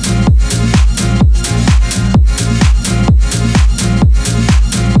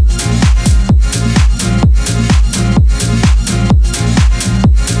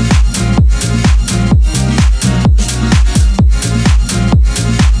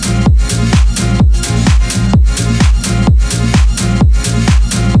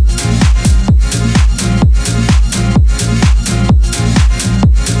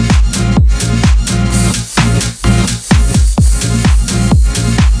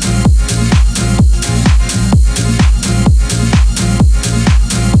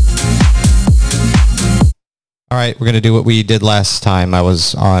 All right, we're going to do what we did last time I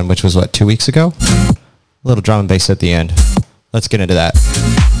was on, which was, what, 2 weeks ago? A little drum and bass at the end. Let's get into that.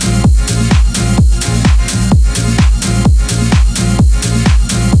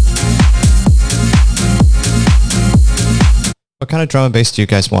 What kind of drum and bass do you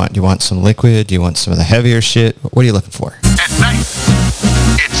guys want? Do you want some liquid? Do you want some of the heavier shit? What are you looking for? At night,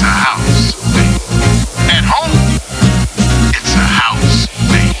 it's a house thing. At home, it's a house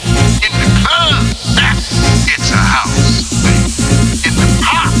thing. In the club, it's a house thing. In the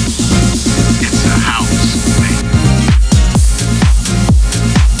park, it's a house thing.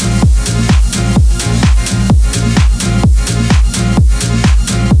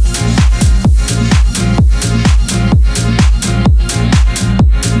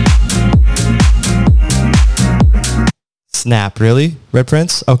 Snap, really? Red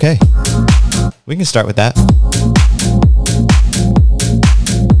Prince? Okay. We can start with that.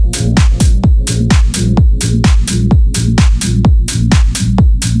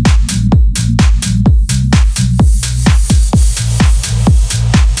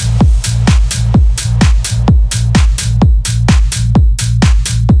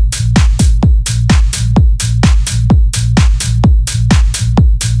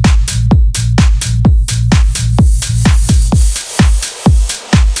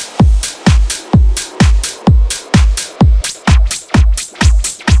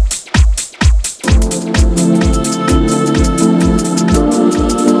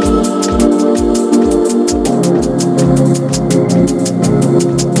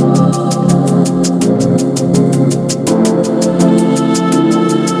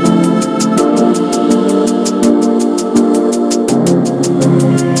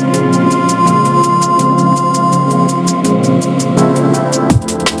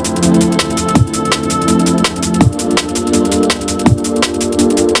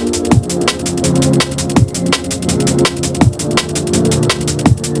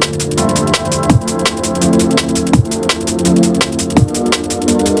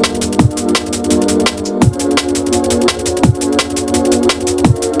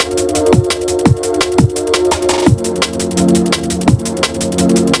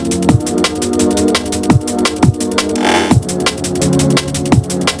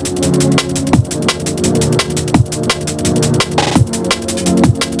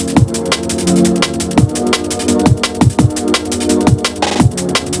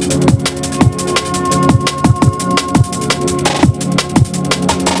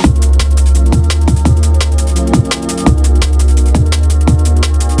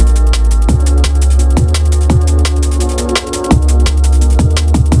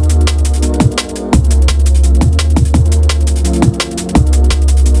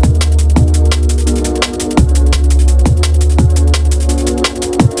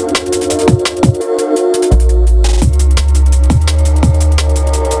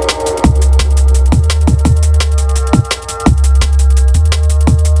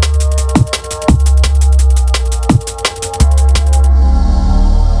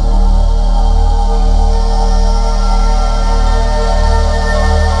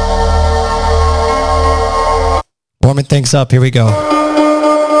 Warming things up. Here we go. I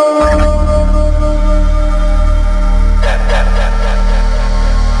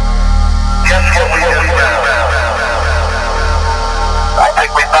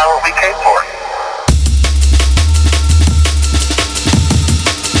think we found what we came for.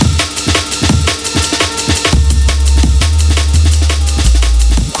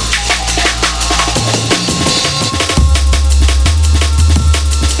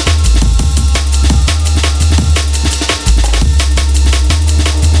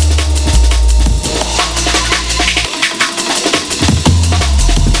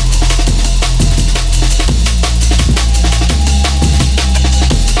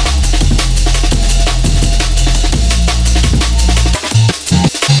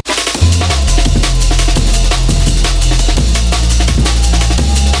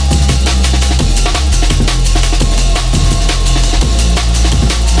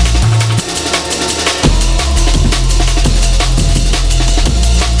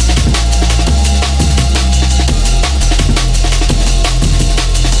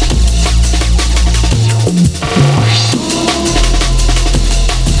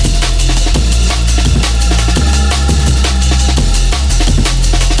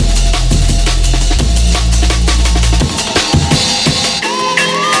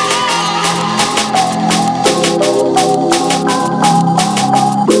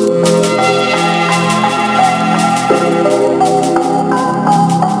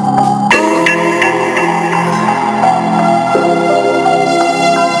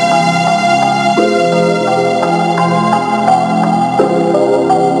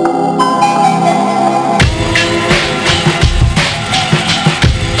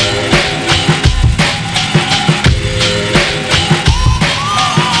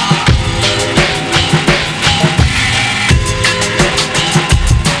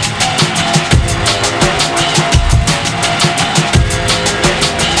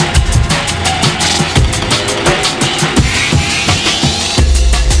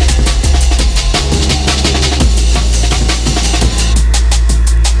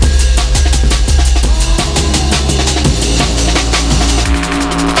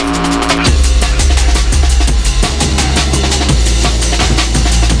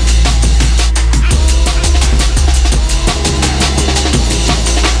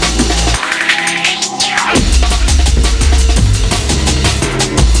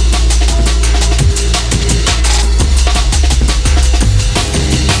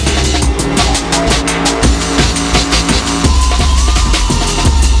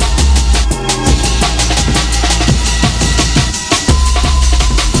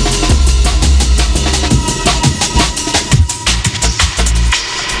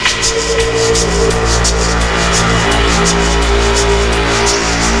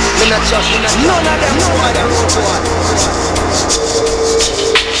 None of them know what they're doing.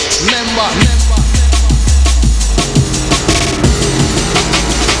 Remember.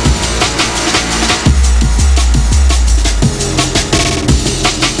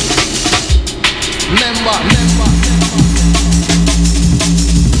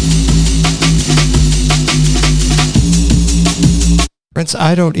 Prince,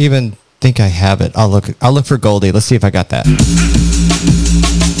 I don't even think I have it. I'll look for Goldie. Let's see if I got that.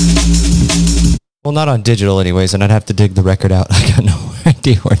 Well, not on digital anyways, and I'd have to dig the record out. I got no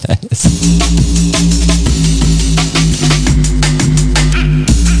idea where that is.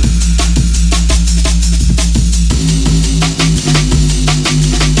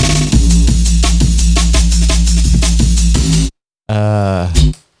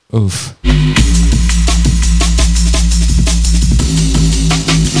 Oof.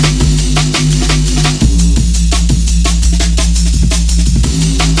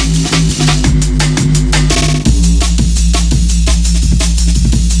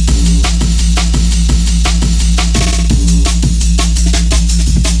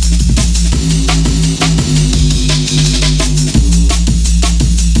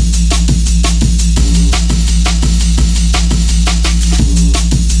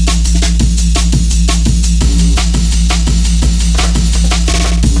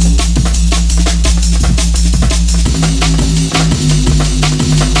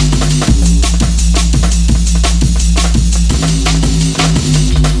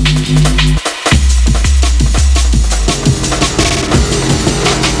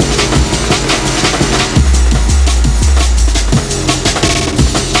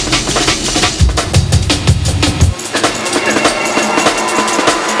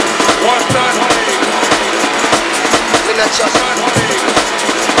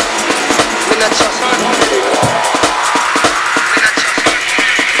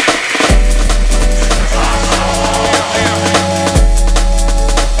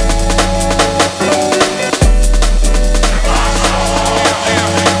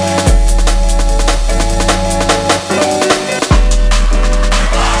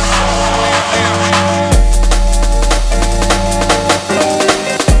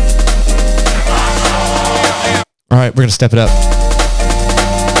 All right, we're going to step it up.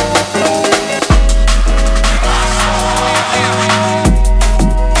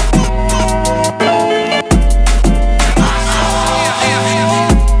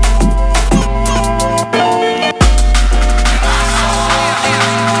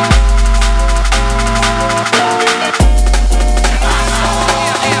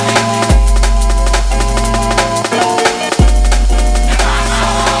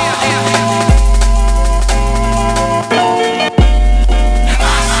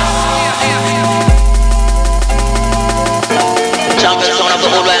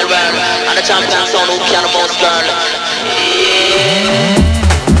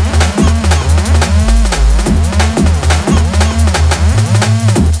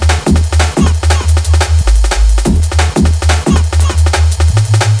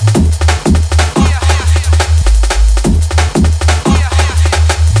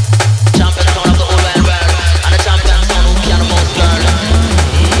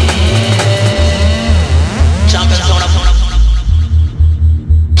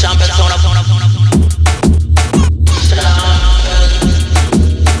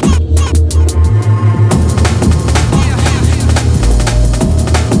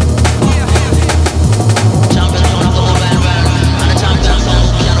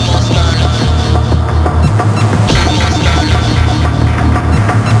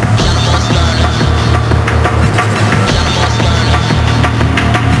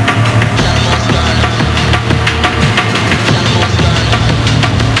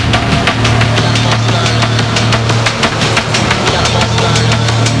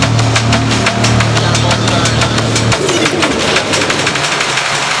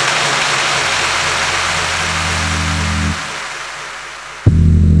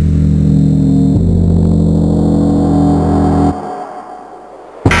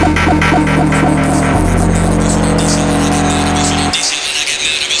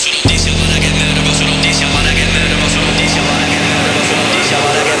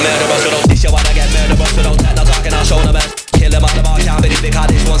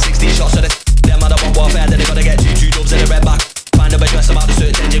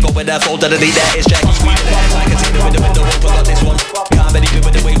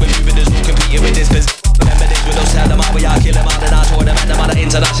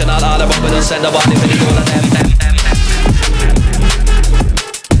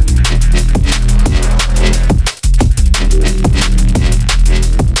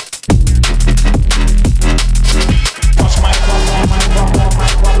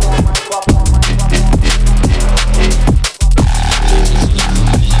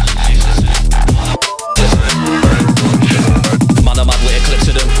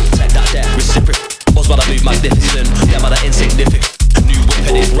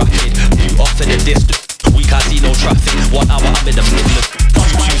 distance. We can't see no traffic, 1 hour I'm in the Midlands. 2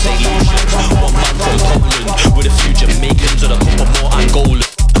 Tuesday lesions, 1 man from Poland. With a few Jamaicans and a couple more Angolan.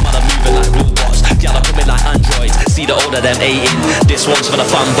 Man are moving like robots, y'all are coming like androids. See the older them 18, this one's for the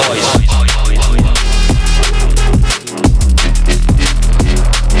fanboys.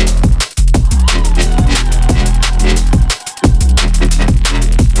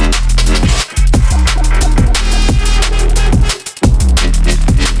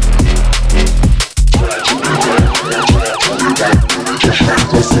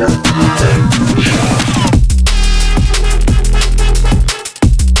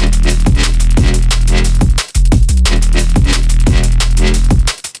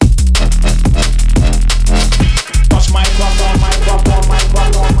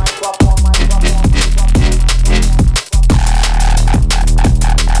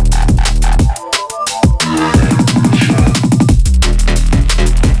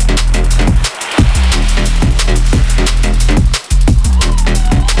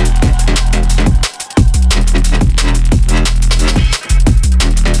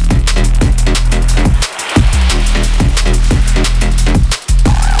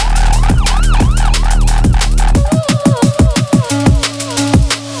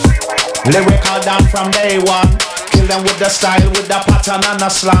 Lyrical down from day one. Kill them with the style, with the pattern and the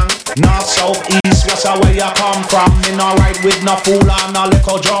slang. North, south, east, west, where you come from. Me no ride with no fool and no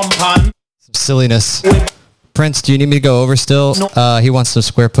little jump on. Some silliness. Prince, do you need me to go over still? No. He wants some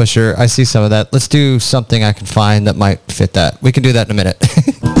Square Pusher. I see some of that. Let's do something I can find that might fit that. We can do that in a minute.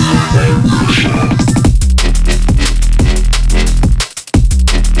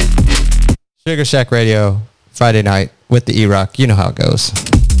 Sugar Shack Radio, Friday night with the E-Rock. You know how it goes.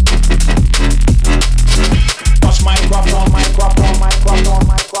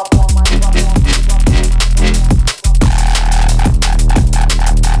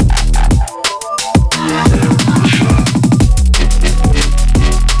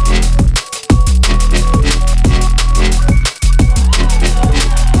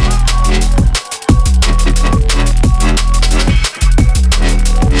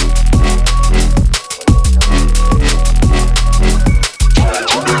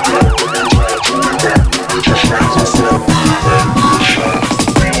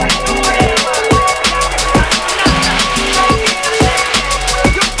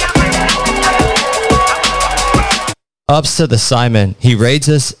 Ups to the Simon. He raids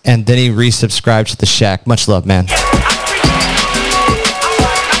us and then he resubscribes to the Shack. Much love, man.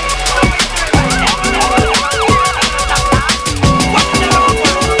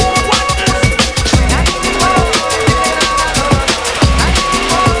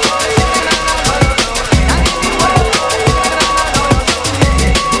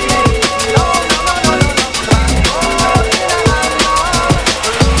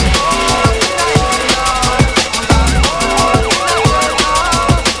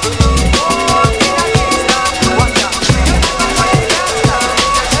 One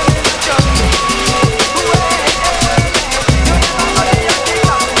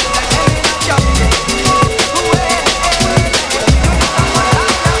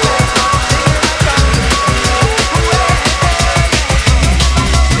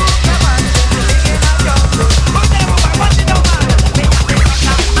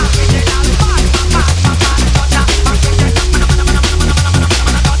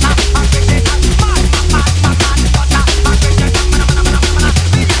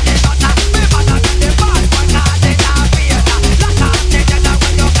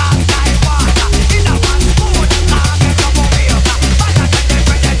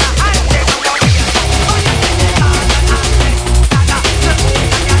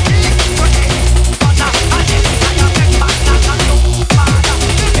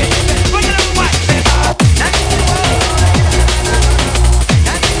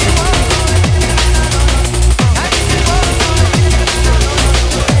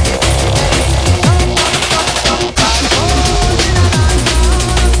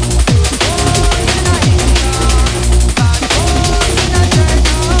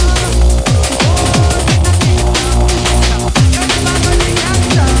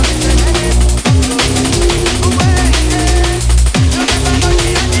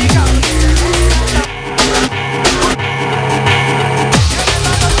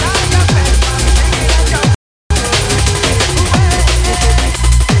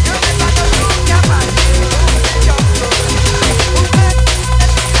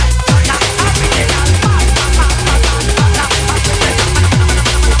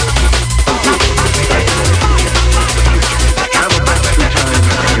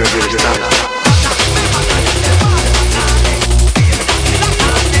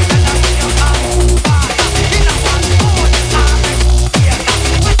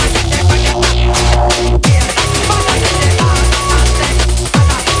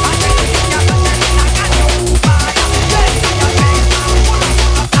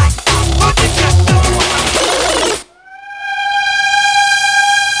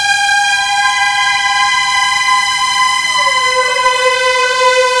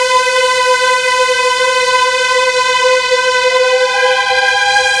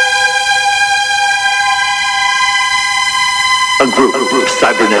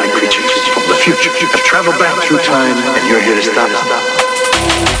cybernetic creatures from the future have traveled back through time, and you're here to stop them.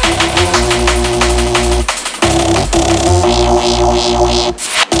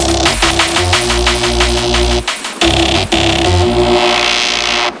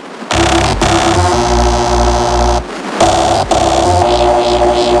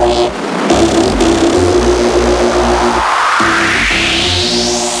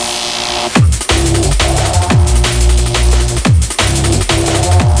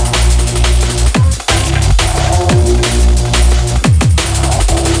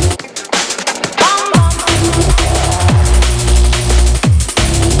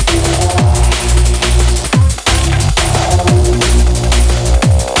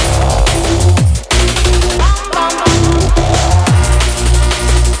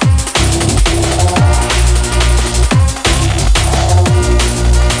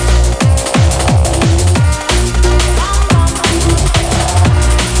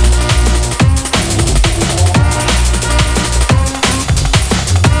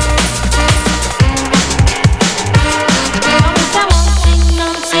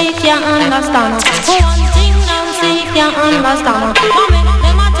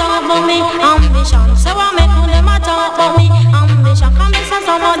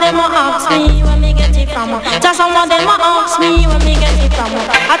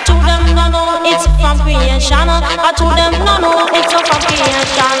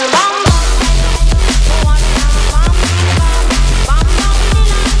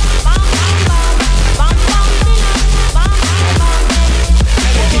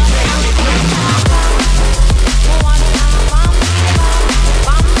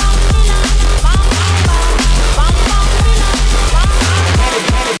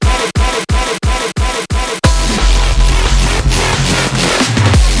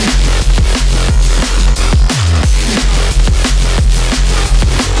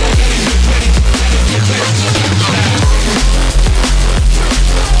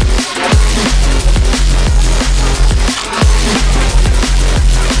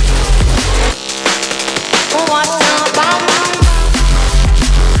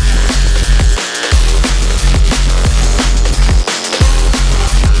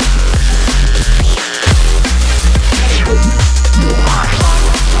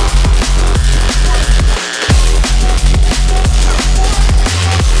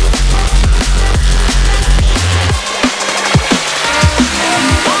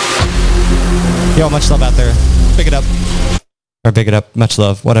 Yo, much love out there. Pick it up. Or big it up. Much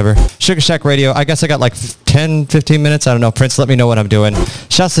love. Whatever. Sugar Shack Radio. I guess I got like 10, 15 minutes. I don't know. Prince, let me know what I'm doing.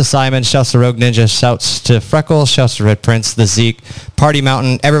 Shouts to Simon. Shouts to Rogue Ninja. Shouts to Freckles. Shouts to Red Prince. The Zeke. Party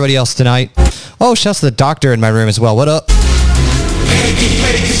Mountain. Everybody else tonight. Oh, shouts to the doctor in my room as well. What up?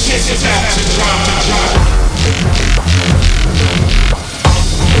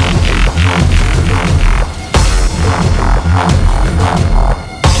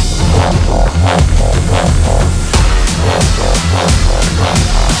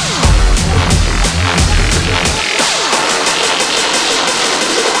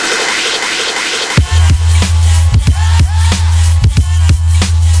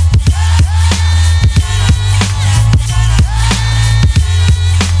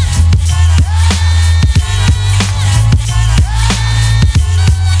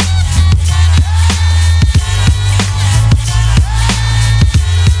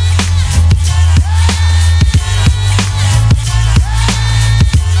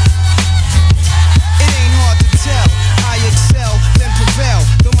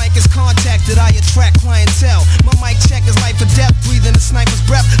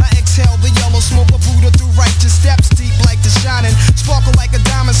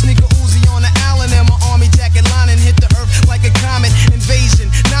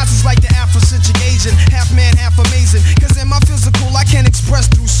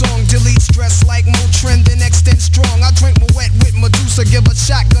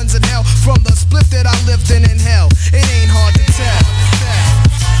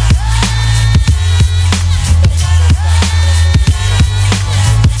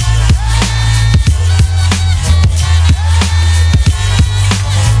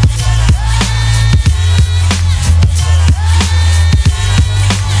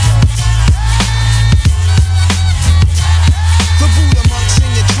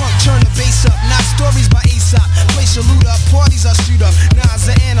 Parties I shoot up, Nas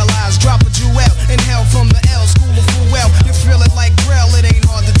I analyze, drop a jewel, inhale from the L, school of full well.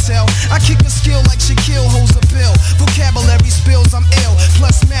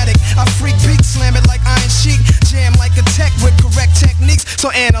 So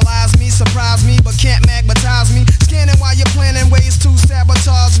analyze me, surprise me, but can't magnetize me. Scanning while you're planning ways to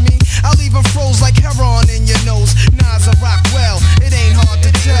sabotage me. I'll leave them froze like heroin in your nose. Nas a rock well, it ain't hard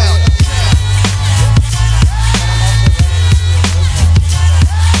to tell.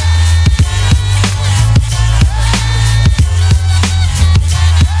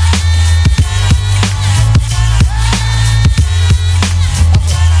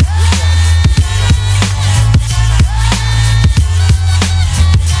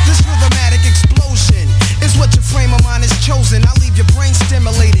 I leave your brain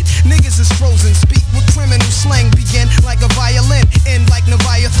stimulated. Niggas is frozen. Speak with criminal slang. Begin like a violin. End like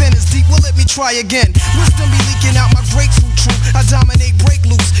Leviathan is deep. Well, let me try again. Wisdom be leaking out my grapefruit truth. I dominate break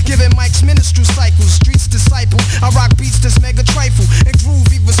loose. Giving Mike's ministry cycles. Streets disciple. I rock beats that's mega trifle. And groove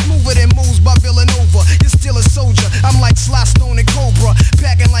even smoother than moves by Villanova. You're still a soldier. I'm like Sly Stone and Cobra.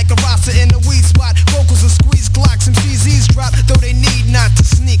 Packing like a roster in the weed spot. Vocals and squeeze Glocks and CZs drop. Though they need not to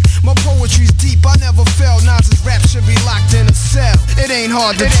sneak. My poetry's deep. I never fell. Nas's rap should be locked in a cell. It ain't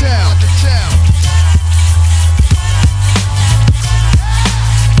hard to tell.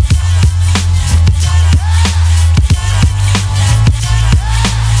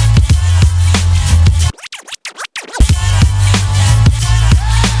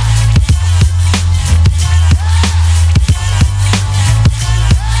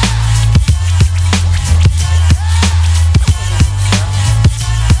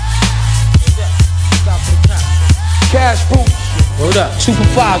 Cash proof. Word up, 2 for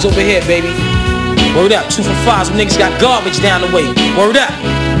 5s over here, baby. Word up, 2 for 5s. Niggas got garbage down the way. Word up.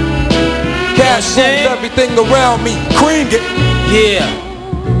 Cash proof, everything around me. Cream it.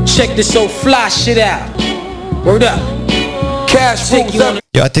 Yeah. Check this old fly shit out. Word up. Cash proof.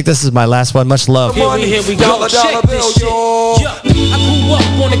 Yo, I think this is my last one. Much love. Here we go. Check this shit. Yeah. I grew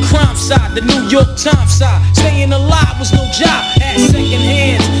up on the crime side, the New York Times side. Staying alive was no job. Had second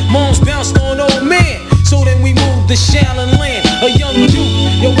hands. Moms bounced on old men. So then we moved to Shaolin Land, a young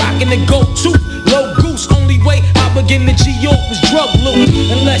youth, you're rocking the go-to, low goose. Only way I begin to G-York was drug loot.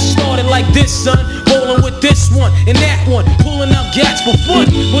 And let's start it like this, son, rolling with this one and that one, pulling out gats for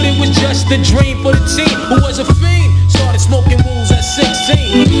fun. But it was just a dream for the team who was a fiend. Started smoking wools at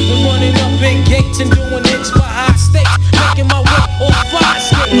 16, and running up in gates and doing hits for high stakes, making my way on 5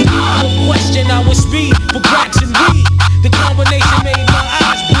 skates. No question I was speed for cracks and weed. The combination made my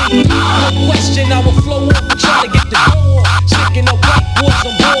eyes bleed. No question I would flow up and try to get the dough on. Sticking up white boys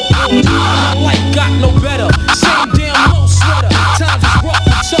on board. My life got no better. Same damn low sweater. Times was rough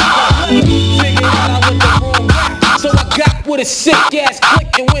and tough on leather. Figured out I went the wrong route. So I got with a sick ass click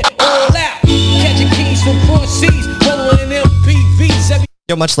and went all out. Catching keys from cross seas, rolling in MPVs.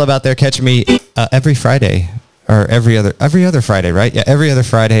 Yo, much love out there. Catching me every Friday. Or every other Friday, right? Yeah, every other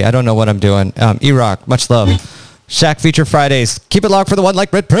Friday. I don't know what I'm doing. E-Rock, much love. Shack Feature Fridays. Keep it locked for the one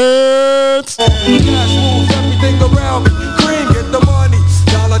like Red Prince. Cash moves everything around me. Cream, get the money.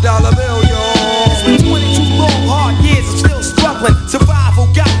 Dollar bill, yo. It's been 22 long, hard years. I'm still struggling.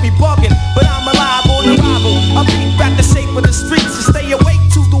 Survival got me bugging, but I'm alive on arrival. I beat back the shape of the streets and stay awake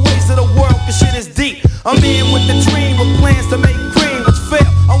to the ways of the world, cause shit is deep. I'm in with the dream, with plans to make cream, which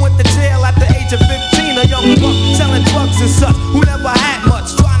fail. I went to jail at the age of 15. A young buck selling drugs and such, who never had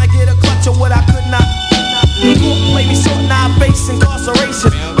much. Trying to get a clutch of what I could not. Play me short, now I face incarceration.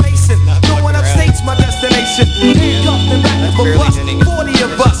 Mason, going upstate's my destination. Handcuffed and back for bus. 40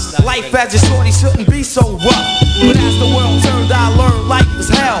 of us. Life as a shorty shouldn't be so rough. But as the world turned, I learned life was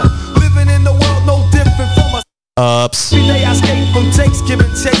hell. Living in the world no different from a ups. Every day I skate from takes,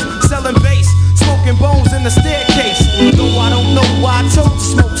 giving chase, selling bass, smoking bones in the staircase. Though I don't know why I chose to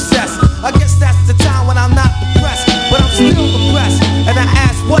smoke cess. I guess that's the time when I'm not depressed, but I'm still depressed. And I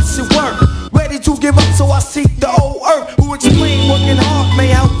ask, what's your work? Ready to give up, so I seek the old earth who explain working hard may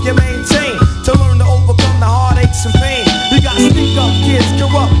help you maintain. To learn to overcome the heartaches and pain. You got stick up kids,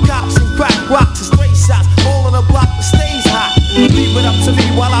 corrupt cops, and crack rocks and stray shots. All on the block that stays hot. Leave it up to me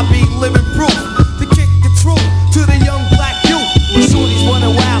while I be living proof. To kick the truth to the young black youth. The shorties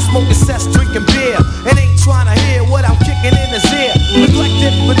running wild, smoking cess, drinking beer, and ain't trying to hear what I'm kicking in his ear.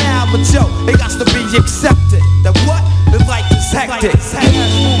 Neglected for now, but yo, it got to be accepted. That what? The life is hectic.